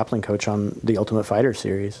as her grappling coach on the Ultimate Fighter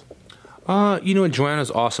series.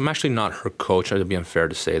 Joanna's awesome. I'm actually not her coach. It'd be unfair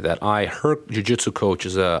to say that. Her jiu-jitsu coach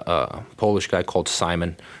is a Polish guy called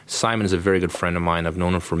Simon. Simon is a very good friend of mine. I've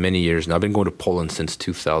known him for many years now. I've been going to Poland since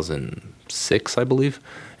 2006, I believe,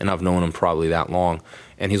 and I've known him probably that long.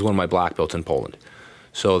 And he's one of my black belts in Poland.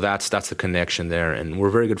 So that's the connection there, and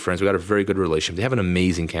we're very good friends. We got a very good relationship. They have an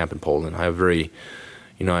amazing camp in Poland. I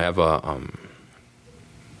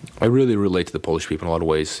really relate to the Polish people in a lot of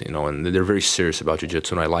ways, and they're very serious about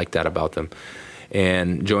jiu-jitsu, and I like that about them.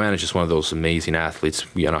 And Joanna is just one of those amazing athletes.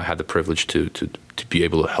 I had the privilege to be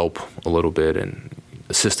able to help a little bit and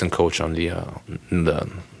assistant coach on the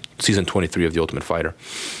season 23 of The Ultimate Fighter.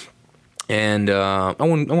 And I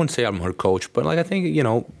wouldn't say I'm her coach, but I think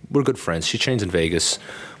we're good friends. She trains in Vegas.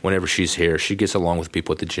 Whenever she's here, she gets along with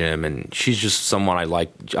people at the gym, and she's just someone I like.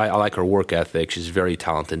 I like her work ethic. She's very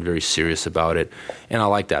talented, very serious about it, and I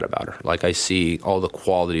like that about her. Like, I see all the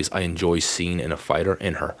qualities I enjoy seeing in a fighter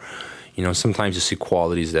in her. Sometimes you see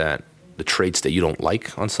qualities the traits that you don't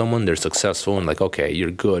like on someone. They're successful and okay,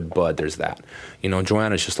 you're good, but there's that.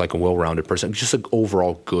 Joanna's just like a well-rounded person, just an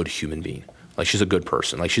overall good human being. Like, she's a good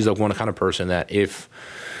person. Like, she's one kind of person that if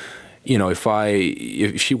she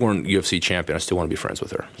weren't UFC champion, I still want to be friends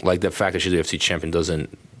with her. Like, the fact that she's a UFC champion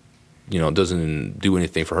doesn't do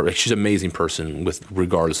anything for her. Like, she's an amazing person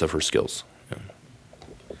regardless of her skills.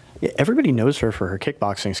 Yeah, everybody knows her for her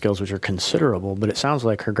kickboxing skills, which are considerable, but it sounds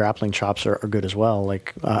like her grappling chops are good as well.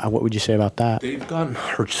 Like, what would you say about that? They've gotten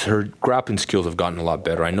her grappling skills have gotten a lot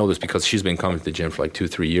better. I know this because she's been coming to the gym for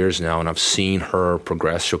 2-3 years now, and I've seen her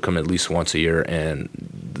progress. She'll come at least once a year,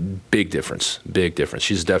 and big difference.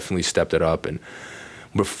 She's definitely stepped it up, and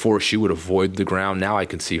before she would avoid the ground, now I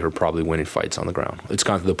can see her probably winning fights on the ground. It's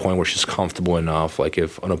gotten to the point where she's comfortable enough. Like,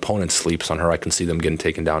 if an opponent sleeps on her, I can see them getting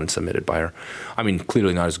taken down and submitted by her. I mean,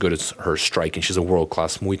 clearly not as good as her striking. She's a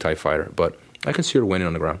world-class Muay Thai fighter, but I can see her winning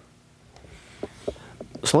on the ground.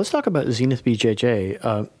 So let's talk about Zenith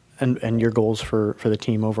BJJ and your goals for the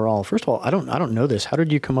team overall. First of all, I don't know this. How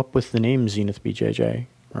did you come up with the name Zenith BJJ,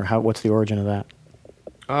 or what's the origin of that?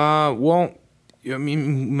 Well, I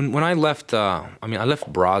mean, when I left, I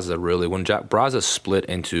left Brasa, really. When Brasa split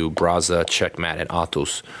into Brasa, Checkmat, and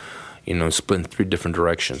Atos, split in 3 different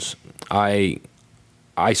directions, I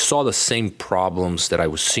saw the same problems that I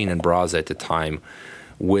was seeing in Brasa at the time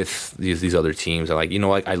with these other teams. I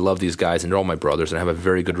love these guys, and they're all my brothers, and I have a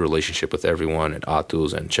very good relationship with everyone at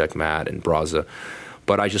Atos and Checkmat and Brasa.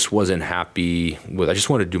 but I just wasn't happy with. I just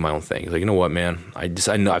wanted to do my own thing. Like, you know what, man?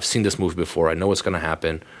 I know I've seen this movie before. I know what's going to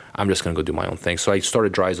happen. I'm just going to go do my own thing. So I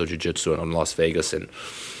started Draizo Jiu-Jitsu in Las Vegas, and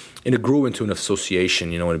it grew into an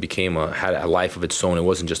association. And it became had a life of its own. It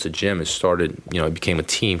wasn't just a gym. It started. It became a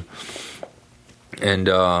team. And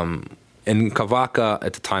Cavaca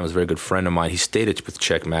at the time was a very good friend of mine. He stayed with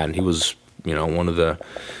Checkmat, and he was one of the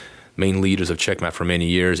main leaders of Checkmat for many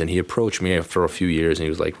years, and he approached me after a few years, and he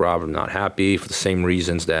was like, Rob, I'm not happy for the same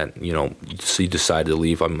reasons that, so you decided to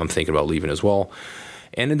leave. I'm thinking about leaving as well.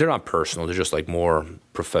 And they're not personal. They're just like more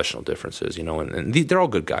professional differences, and they're all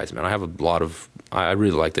good guys, man. I have a lot of, I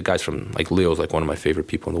really like the guys from, like Leo's like one of my favorite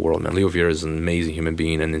people in the world, man. Leo Vieira is an amazing human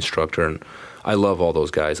being and instructor, and I love all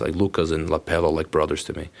those guys. Like Lucas and Lapello, like brothers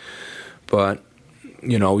to me. But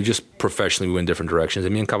we just professionally went in different directions.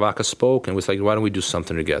 And me and Cavaca spoke, and it was like, why don't we do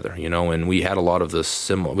something together, And we had a lot of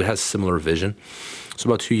we had similar vision. So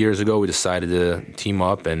about 2 years ago, we decided to team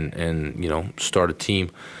up and start a team.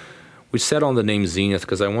 We settled on the name Zenith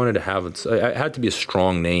because I wanted to have it. It had to be a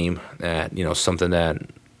strong name that something that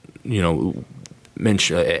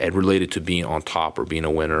related to being on top or being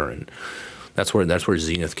a winner, and that's where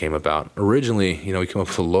Zenith came about. Originally, we came up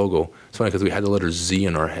with a logo. It's funny because we had the letter Z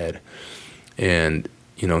in our head. And,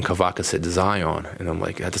 Cavaca said Zion. And I'm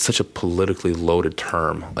like, that's such a politically loaded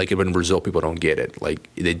term. Like, in Brazil, people don't get it.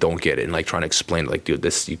 Like, they don't get it. And, like, trying to explain, like, dude,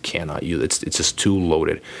 this you cannot use. It's just too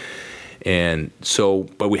loaded. And so,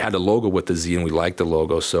 but we had the logo with the Z, and we liked the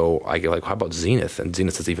logo. So I get like, how about Zenith? And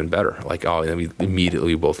Zenith is even better. Like, and we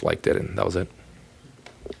immediately both liked it, and that was it.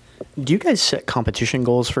 Do you guys set competition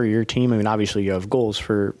goals for your team? I mean, obviously you have goals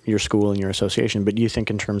for your school and your association, but do you think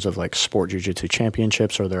in terms of like sport jiu-jitsu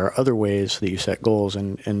championships, or there are other ways that you set goals,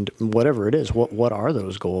 and whatever it is, what are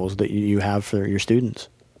those goals that you have for your students?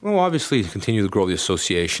 Well, obviously continue to grow the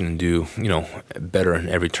association and do, better in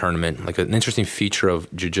every tournament. Like an interesting feature of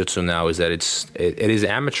jiu-jitsu now is that it is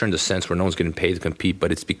amateur in the sense where no one's getting paid to compete, but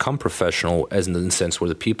it's become professional as in the sense where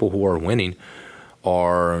the people who are winning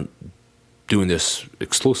are doing this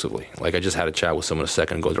exclusively. Like I just had a chat with someone a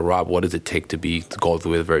second ago, to Rob, what does it take to go all the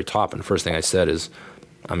way to the very top? And the first thing I said is,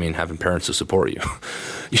 having parents to support you,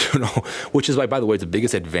 which is, by the way, the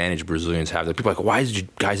biggest advantage Brazilians have. That people are like, why is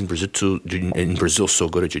guys in Brazil so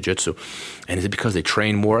good at jiu-jitsu? And is it because they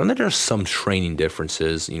train more? And then there's some training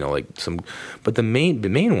differences, but the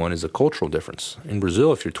main one is a cultural difference. In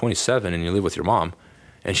Brazil, if you're 27 and you live with your mom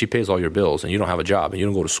and she pays all your bills and you don't have a job and you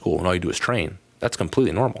don't go to school and all you do is train, that's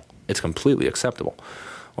completely normal. It's completely acceptable.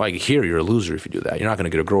 Like here, you're a loser if you do that. You're not going to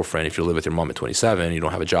get a girlfriend if you live with your mom at 27 and you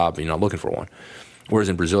don't have a job and you're not looking for one. Whereas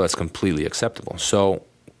in Brazil, that's completely acceptable. So,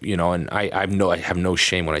 and I have no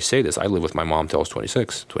shame when I say this. I lived with my mom till I was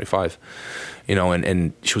 26, 25,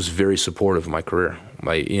 and she was very supportive of my career.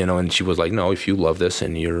 And she was like, no, if you love this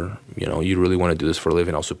and you really want to do this for a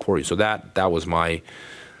living, I'll support you. So that was my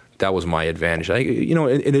advantage.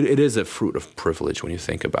 It is a fruit of privilege when you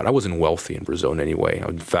think about it. I wasn't wealthy in Brazil in any way.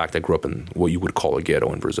 In fact, I grew up in what you would call a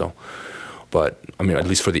ghetto in Brazil. But at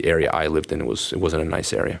least for the area I lived in, it wasn't a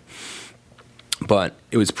nice area. But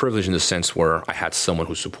it was privilege in the sense where I had someone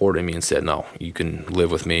who supported me and said, no, you can live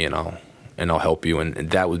with me and I'll help you. And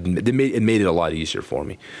it made it a lot easier for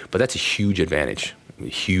me. But that's a huge advantage when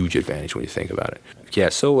you think about it. Yeah,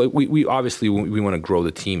 so we obviously we want to grow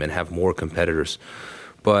the team and have more competitors.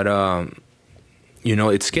 But,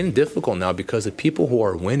 it's getting difficult now because the people who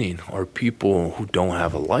are winning are people who don't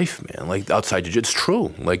have a life, man. Like outside jiu-jitsu, it's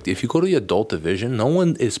true. Like if you go to the adult division, no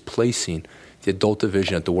one is placing the adult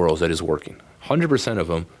division at the Worlds that is working. 100% of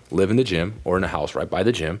them live in the gym or in a house right by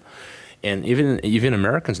the gym. And even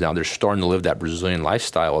Americans now, they're starting to live that Brazilian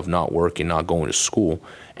lifestyle of not working, not going to school,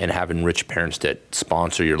 and having rich parents that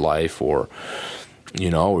sponsor your life, or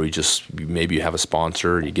or maybe you have a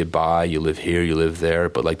sponsor, you get by, you live here, you live there,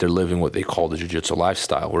 but like they're living what they call the jiu-jitsu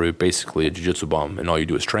lifestyle, where you're basically a jiu-jitsu bum and all you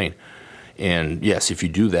do is train. And yes, if you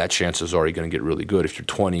do that, chances are you're going to get really good. If you're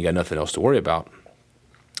 20, you got nothing else to worry about.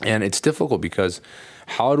 And it's difficult because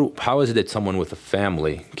how is it that someone with a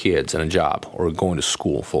family, kids, and a job, or going to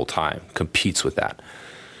school full time competes with that?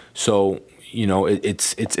 So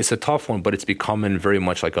it's a tough one, but it's becoming very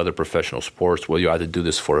much like other professional sports, where you either do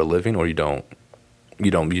this for a living or you don't. You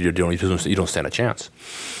don't stand a chance.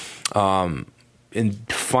 And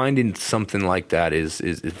finding something like that is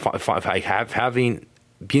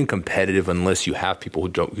being competitive unless you have people who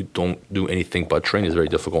don't do anything but train is very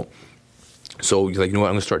difficult. So you're like, I'm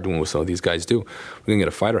going to start doing what some of these guys do. We're going to get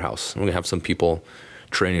a fighter house. We're going to have some people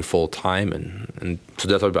training full time, and so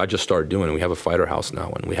that's what I just started doing. We have a fighter house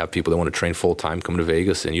now, and we have people that want to train full time come to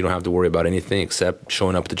Vegas, and you don't have to worry about anything except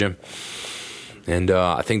showing up at the gym. And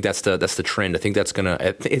I think that's the trend. I think that's gonna.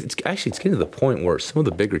 It's getting to the point where some of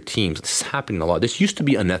the bigger teams. This is happening a lot. This used to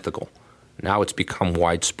be unethical. Now it's become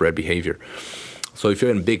widespread behavior. So if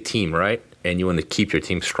you're in a big team, right, and you want to keep your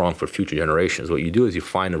team strong for future generations, what you do is you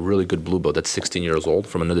find a really good blue belt that's 16 years old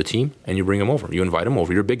from another team, and you bring him over. You invite him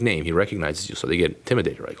over. You're a big name. He recognizes you, so they get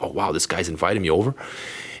intimidated. Like, oh wow, this guy's inviting me over.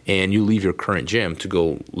 And you leave your current gym to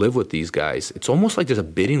go live with these guys. It's almost like there's a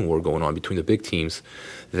bidding war going on between the big teams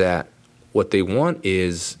that what they want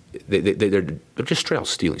is they're just straight out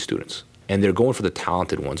stealing students. And they're going for the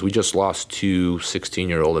talented ones. We just lost 2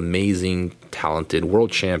 16-year-old amazing, talented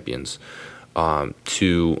world champions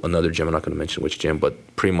to another gym. I'm not going to mention which gym,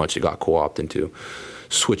 but pretty much they got co-opted into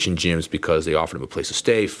switching gyms because they offered them a place to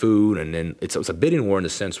stay, food, and then it's a bidding war in the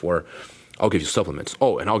sense where I'll give you supplements.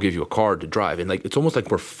 Oh, and I'll give you a car to drive. And like it's almost like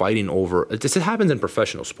we're fighting over. It happens in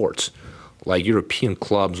professional sports. Like European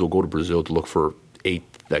clubs will go to Brazil to look for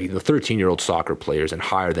 13-year-old soccer players and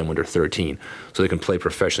hire them when they're 13, so they can play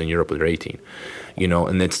professionally in Europe when they're 18.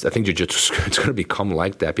 And I think jiu-jitsu it's going to become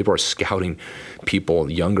like that. People are scouting people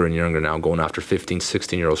younger and younger now, going after 15,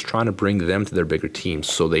 16-year-olds, trying to bring them to their bigger teams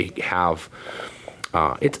so they have.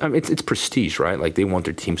 It's prestige, right? Like they want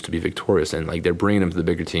their teams to be victorious, and like they're bringing them to the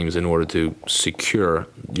bigger teams in order to secure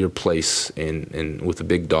your place in with the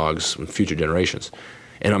big dogs in future generations.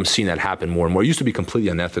 And I'm seeing that happen more and more. It used to be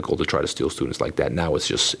completely unethical to try to steal students like that. Now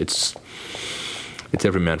it's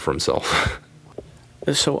every man for himself.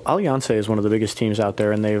 So Alianza is one of the biggest teams out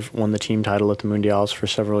there, and they've won the team title at the Mundials for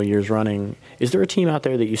several years running. Is there a team out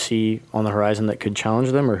there that you see on the horizon that could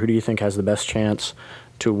challenge them, or who do you think has the best chance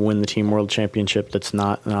to win the Team World Championship that's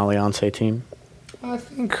not an Alianza team?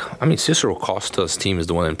 Cicero Costa's team is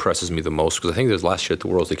the one that impresses me the most, because I think there's last year at the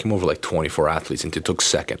Worlds, they came over like 24 athletes and they took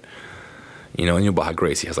second. And Baja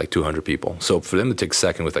Gracie has like 200 people. So for them to take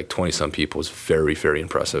second with like 20-some people is very, very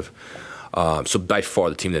impressive. So by far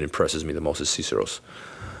the team that impresses me the most is Cicero's.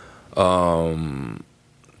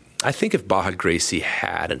 I think if Baja Gracie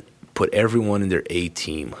had put everyone in their A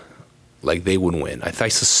team, like they would win. I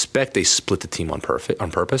suspect they split the team on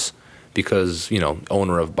purpose because,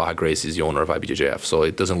 owner of Baja Gracie is the owner of IBJJF. So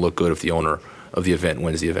it doesn't look good if the owner of the event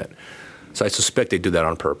wins the event. So I suspect they do that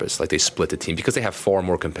on purpose, like they split the team because they have far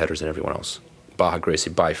more competitors than everyone else. Baja Gracie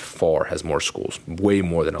by far has more schools, way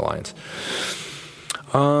more than Alliance.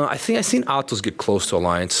 I think I've seen Atos get close to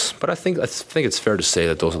Alliance, but I think it's fair to say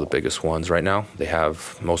that those are the biggest ones right now. They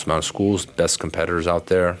have most amount of schools, best competitors out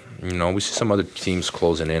there. We see some other teams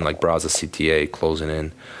closing in, like Brazza CTA closing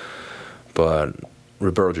in, but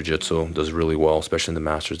Ribeiro Jiu-Jitsu does really well, especially in the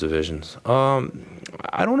Masters divisions. I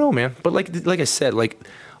don't know, man, but like I said, like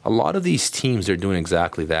a lot of these teams, they're doing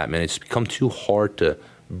exactly that, man. It's become too hard to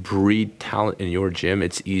breed talent in your gym.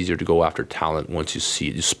 It's easier to go after talent once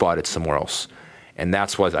you spot it somewhere else. And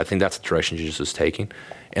that's why I think that's the direction Jiu-Jitsu is taking.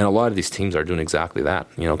 And a lot of these teams are doing exactly that,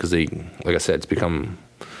 because they, like I said, it's become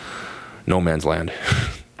no man's land.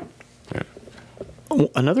 Yeah.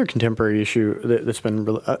 Another contemporary issue that's been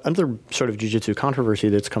another sort of jiu-jitsu controversy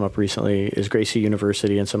that's come up recently is Gracie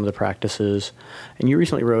University and some of the practices. And you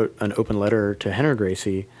recently wrote an open letter to Rener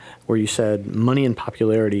Gracie where you said money and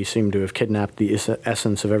popularity seem to have kidnapped the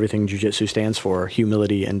essence of everything jiu-jitsu stands for,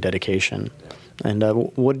 humility and dedication. And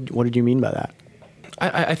what did you mean by that?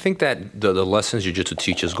 I think that the lessons jiu-jitsu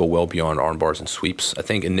teaches go well beyond arm bars and sweeps. I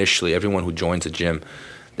think initially everyone who joins a gym,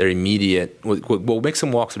 their immediate, what makes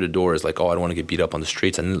them walk through the door is like, oh, I don't want to get beat up on the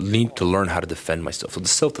streets. I need to learn how to defend myself. So the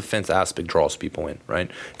self-defense aspect draws people in, right?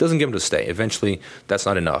 It doesn't get them to stay. Eventually, that's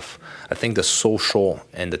not enough. I think the social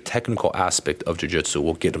and the technical aspect of jiu-jitsu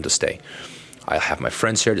will get them to stay. I have my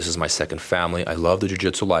friends here. This is my second family. I love the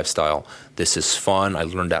jiu-jitsu lifestyle. This is fun. I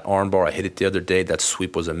learned that armbar. I hit it the other day. That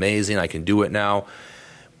sweep was amazing. I can do it now.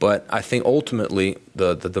 But I think ultimately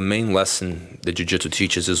the main lesson that jiu-jitsu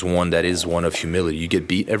teaches is one of humility. You get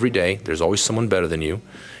beat every day. There's always someone better than you.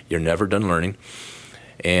 You're never done learning.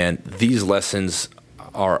 And these lessons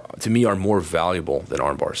to me are more valuable than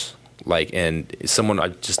arm bars. This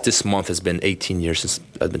month has been 18 years since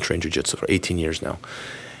I've been trained jiu-jitsu for 18 years now.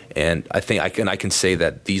 And I think I can say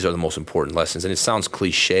that these are the most important lessons. And it sounds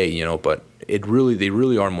cliche, but they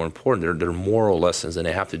really are more important. They're moral lessons, and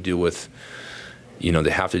they have to do with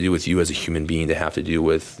you as a human being. They have to do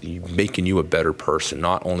with making you a better person,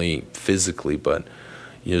 not only physically, but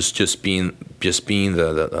just being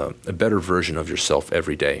a better version of yourself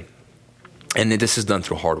every day. And this is done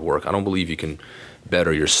through hard work. I don't believe you can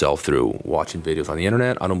better yourself through watching videos on the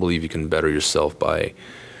internet. I don't believe you can better yourself by,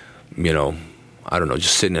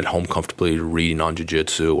 just sitting at home comfortably reading on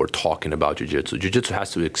jiu-jitsu or talking about jiu-jitsu. Jiu-jitsu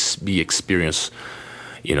has to be experienced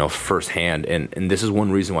firsthand. And this is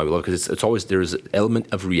one reason why we love it, because it's always, there's an element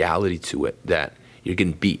of reality to it that you're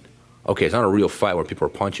getting beat. Okay, it's not a real fight where people are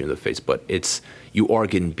punching you in the face, but you are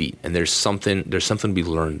getting beat, and there's something to be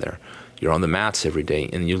learned there. You're on the mats every day,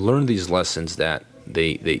 and you learn these lessons that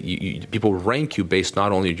people rank you based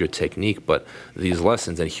not only on your technique, but these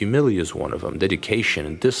lessons, and humility is one of them, dedication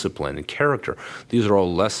and discipline and character. These are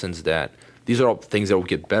all lessons these are all things that will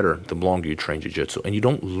get better the longer you train jiu-jitsu, and you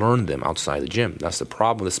don't learn them outside the gym. That's the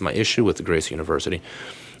problem. This is my issue with the Gracie University,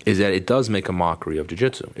 is that it does make a mockery of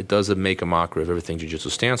jiu-jitsu. It does make a mockery of everything jiu-jitsu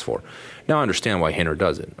stands for. Now I understand why Rener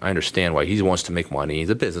does it. I understand why he wants to make money. He's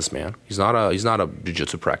a businessman. He's not a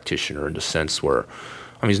jiu-jitsu practitioner in the sense where,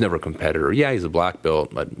 he's never a competitor. Yeah, he's a black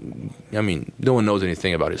belt, but no one knows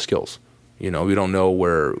anything about his skills. We don't know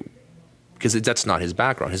where, because that's not his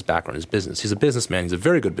background. His background is business. He's a businessman. He's a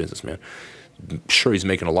very good businessman. Sure, he's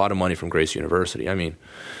making a lot of money from Gracie University. Is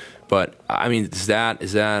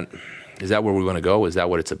that where we want to go? Is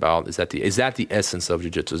that what it's about? Is that the essence of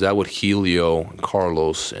jiu-jitsu? Is that what Helio, and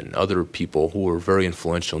Carlos, and other people who were very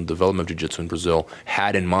influential in the development of jiu-jitsu in Brazil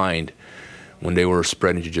had in mind when they were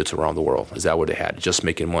spreading jiu-jitsu around the world? Is that what they had? Just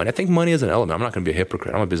making money? I think money is an element. I'm not going to be a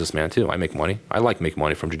hypocrite. I'm a businessman too. I make money. I like making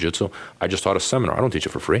money from jiu-jitsu. I just taught a seminar. I don't teach it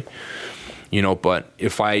for free. But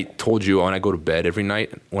if I told you when I go to bed every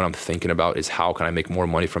night, what I'm thinking about is how can I make more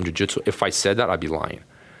money from jiu-jitsu, if I said that, I'd be lying.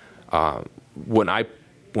 When I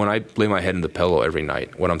lay my head in the pillow every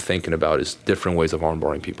night, what I'm thinking about is different ways of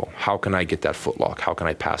armbarring people. How can I get that footlock? How can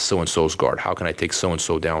I pass so-and-so's guard? How can I take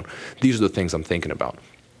so-and-so down? These are the things I'm thinking about.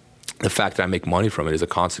 The fact that I make money from it is a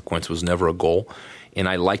consequence, was never a goal, and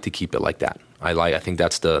I like to keep it like that. I think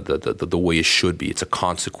that's the way it should be. It's a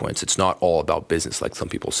consequence. It's not all about business, like some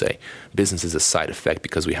people say. Business is a side effect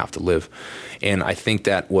because we have to live. And I think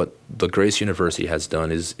that what the Gracie University has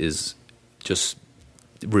done is just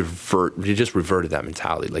reverted that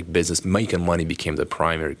mentality. Like business, making money became the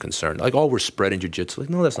primary concern. Like, we're spreading jiu-jitsu. Like,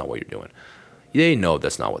 no, that's not what you're doing. They know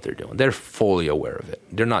that's not what they're doing. They're fully aware of it.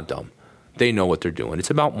 They're not dumb. They know what they're doing. It's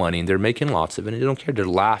about money, and they're making lots of it, and they don't care. They're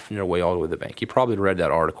laughing their way all the way to the bank. He probably read that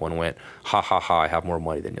article and went, ha, ha, ha, I have more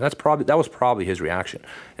money than you. That was probably his reaction.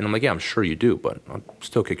 And I'm like, yeah, I'm sure you do, but I'll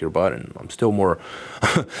still kick your butt, and I'm still more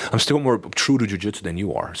true to jiu-jitsu than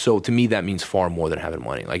you are. So to me, that means far more than having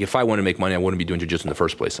money. Like, if I wanted to make money, I wouldn't be doing jiu-jitsu in the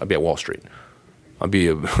first place. I'd be at Wall Street. I'd be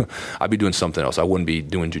doing something else. I wouldn't be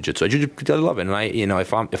doing jiu-jitsu. I love it, and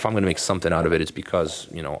if I'm going to make something out of it, it's because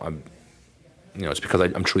I'm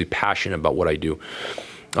truly passionate about what I do.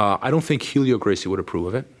 I don't think Helio Gracie would approve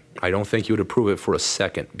of it. I don't think he would approve of it for a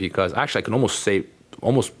second, because actually I can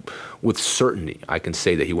almost with certainty, I can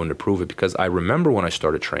say that he wouldn't approve it, because I remember when I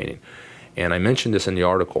started training, and I mentioned this in the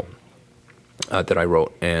article that I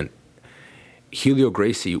wrote, and Helio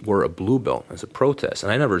Gracie wore a blue belt as a protest,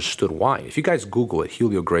 and I never understood why. If you guys Google it,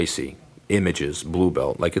 Helio Gracie images blue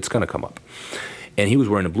belt, like, it's going to come up. And he was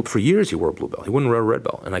wearing a blue, for years he wore a blue belt. He wouldn't wear a red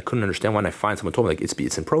belt. And I couldn't understand why. And I find someone told me, like,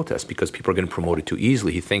 it's in protest because people are getting promoted too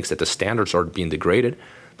easily. He thinks that the standards are being degraded.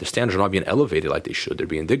 The standards are not being elevated like they should. They're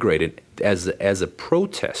being degraded as a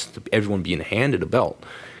protest to everyone being handed a belt.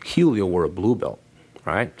 Helio wore a blue belt,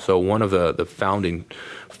 right? So one of the founding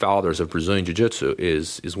fathers of Brazilian Jiu-Jitsu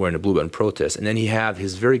is wearing a blue belt in protest. And then he have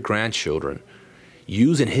his very grandchildren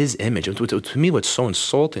using his image. To me, what's so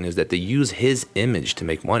insulting is that they use his image to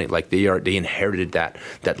make money. Like they inherited that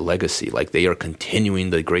legacy. Like they are continuing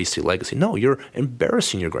the Gracie legacy. No, you're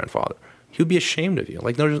embarrassing your grandfather. He would be ashamed of you.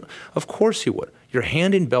 Like, no, of course he would. You're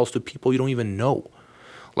handing belts to people you don't even know.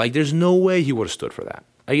 Like, there's no way he would have stood for that.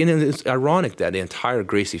 And it's ironic that the entire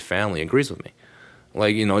Gracie family agrees with me.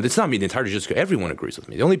 Like, it's not me, the entire jiu-jitsu, everyone agrees with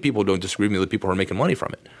me. The only people who don't disagree with me are the people who are making money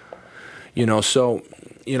from it. So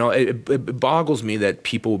it boggles me that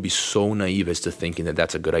people will be so naive as to thinking that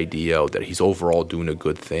that's a good idea, or that he's overall doing a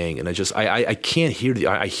good thing. And I can't hear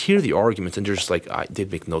I hear the arguments, and they're just like, they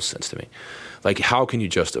make no sense to me. Like, how can you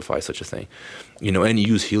justify such a thing? And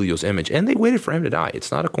use Helio's image. And they waited for him to die.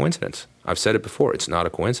 It's not a coincidence. I've said it before. It's not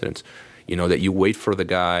a coincidence. That you wait for the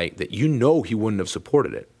guy that he wouldn't have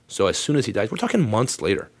supported it. So as soon as he dies, we're talking months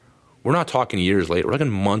later. We're not talking years later. We're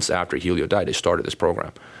talking months after Helio died, they started this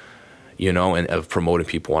program. And of promoting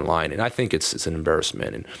people online. And I think it's an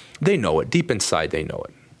embarrassment. And they know it. Deep inside, they know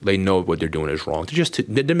it. They know what they're doing is wrong.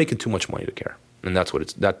 They're making too much money to care. And that's what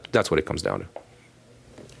it comes down to.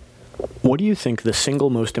 What do you think the single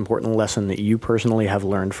most important lesson that you personally have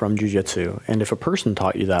learned from jiu-jitsu? And if a person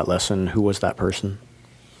taught you that lesson, who was that person?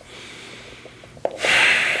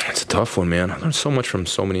 It's a tough one, man. I learned so much from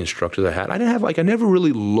so many instructors I had. I never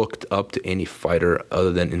really looked up to any fighter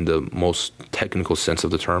other than in the most technical sense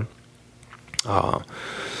of the term.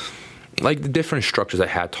 like the different instructors I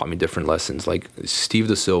had taught me different lessons. Like Steve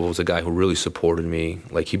Da Silva was a guy who really supported me.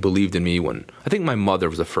 Like he believed in me when, I think my mother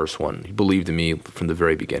was the first one. He believed in me from the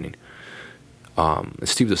very beginning.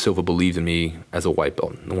 Steve Da Silva believed in me as a white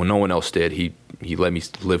belt. When no one else did, he let me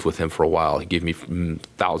live with him for a while. He gave me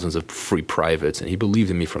thousands of free privates, and he believed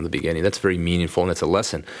in me from the beginning. That's very meaningful, and that's a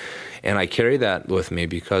lesson. And I carry that with me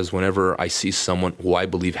because whenever I see someone who I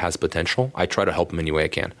believe has potential, I try to help them any way I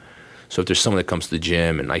can. So if there's someone that comes to the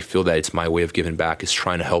gym and I feel that it's my way of giving back, is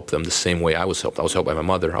trying to help them the same way I was helped. I was helped by my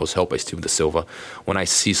mother. I was helped by Steve Da Silva. When I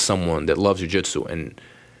see someone that loves jiu-jitsu and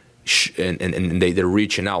they're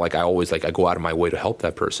reaching out, like I always, like I go out of my way to help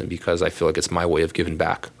that person because I feel like it's my way of giving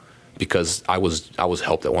back, because I was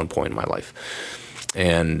helped at one point in my life.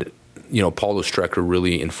 And you know, Paulo Strecker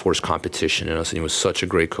really enforced competition in us, and he was such a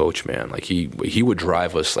great coach, man. Like he would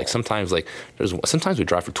drive us, like sometimes we'd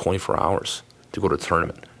drive for 24 hours to go to a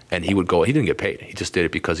tournament, and he would go. He didn't get paid. He just did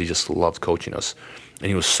it because he just loved coaching us, and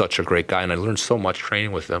he was such a great guy. And I learned so much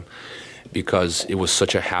training with him, because it was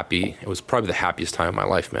probably the happiest time of my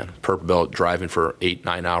life, man. Purple belt, driving for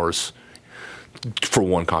 8-9 hours for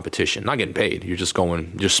one competition, not getting paid. You're just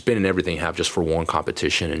spinning everything you have just for one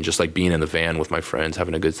competition, and just like being in the van with my friends,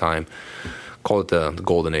 having a good time. Call it the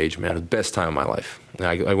golden age, man. The best time of my life.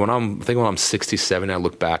 When I'm 67, I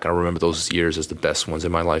look back and I remember those years as the best ones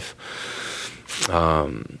in my life.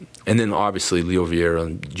 And then obviously Leo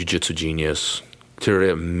Vieira, jiu-jitsu genius. Terry,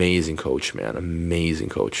 amazing coach, man. Amazing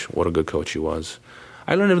coach. What a good coach he was.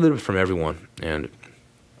 I learned a little bit from everyone, and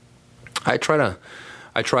I try to,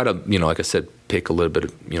 you know, like I said, pick a little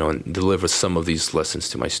bit, you know, and deliver some of these lessons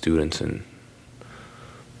to my students. And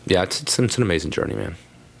yeah, it's an amazing journey, man.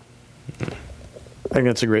 I think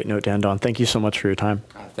that's a great note to end on. Thank you so much for your time.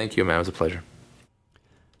 Thank you, man. It was a pleasure.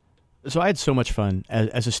 So I had so much fun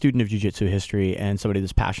as a student of jiu-jitsu history and somebody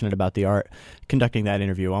that's passionate about the art conducting that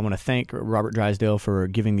interview. I want to thank Robert Drysdale for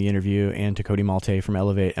giving the interview, and to Cody Malte from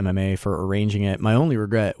Elevate MMA for arranging it. My only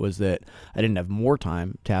regret was that I didn't have more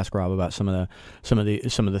time to ask Rob about some of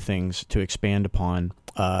the things to expand upon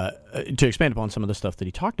some of the stuff that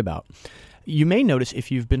he talked about. You may notice, if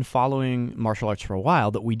you've been following martial arts for a while,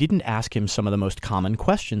 that we didn't ask him some of the most common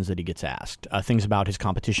questions that he gets asked. Things about his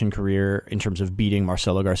competition career in terms of beating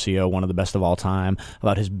Marcelo Garcia, one of the best of all time,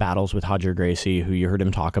 about his battles with Roger Gracie, who you heard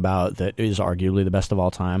him talk about, that is arguably the best of all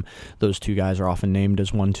time. Those two guys are often named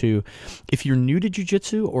as one, too. If you're new to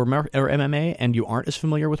jiu-jitsu or MMA and you aren't as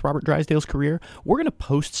familiar with Robert Drysdale's career, we're going to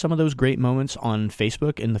post some of those great moments on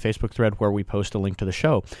Facebook, in the Facebook thread where we post a link to the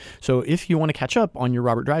show. So if you want to catch up on your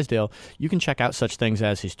Robert Drysdale, you can check out such things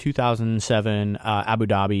as his 2007 Abu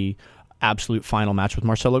Dhabi absolute final match with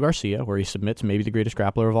Marcelo Garcia, where he submits maybe the greatest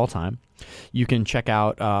grappler of all time. You can check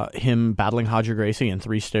out him battling Roger Gracie in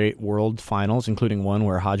 3 straight world finals, including one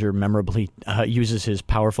where Roger memorably uses his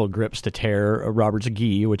powerful grips to tear Robert's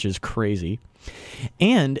gi, which is crazy.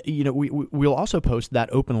 And, you know, we'll also post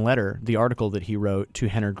that open letter, the article that he wrote to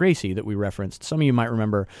Rener Gracie that we referenced. Some of you might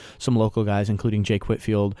remember some local guys, including Jake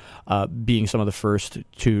Whitfield, being some of the first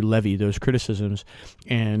to levy those criticisms.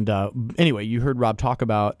 And anyway, you heard Rob talk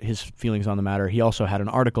about his feelings on the matter. He also had an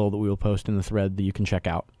article that we will post in the thread that you can check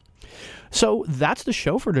out. So that's the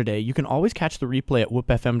show for today. You can always catch the replay at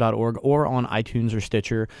whoopfm.org or on iTunes or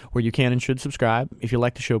Stitcher, where you can and should subscribe. If you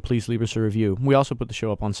like the show, please leave us a review. We also put the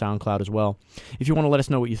show up on SoundCloud as well. If you want to let us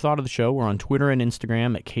know what you thought of the show, we're on Twitter and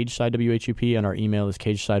Instagram at CageSideWHUP, and our email is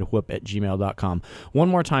cagesidewhoop@gmail.com. One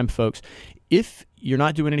more time, folks, if you're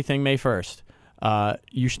not doing anything May 1st,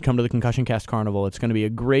 you should come to the Concussion Cast Carnival. It's going to be a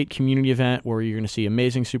great community event where you're going to see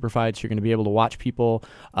amazing super fights. You're going to be able to watch people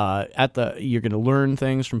you're going to learn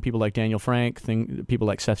things from people like Daniel Frank, people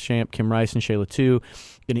like Seth Champ, Kim Rice, and Shayla Tu.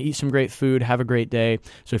 Going to eat some great food, have a great day.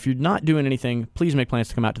 So if you're not doing anything, please make plans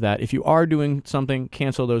to come out to that. If you are doing something,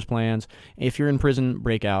 cancel those plans. If you're in prison,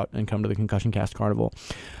 break out and come to the Concussion Cast Carnival.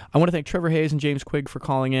 I want to thank Trevor Hayes and James Quigg for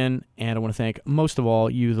calling in, and I want to thank, most of all,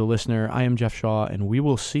 you, the listener. I am Jeff Shaw, and we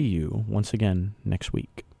will see you once again next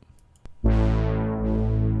week.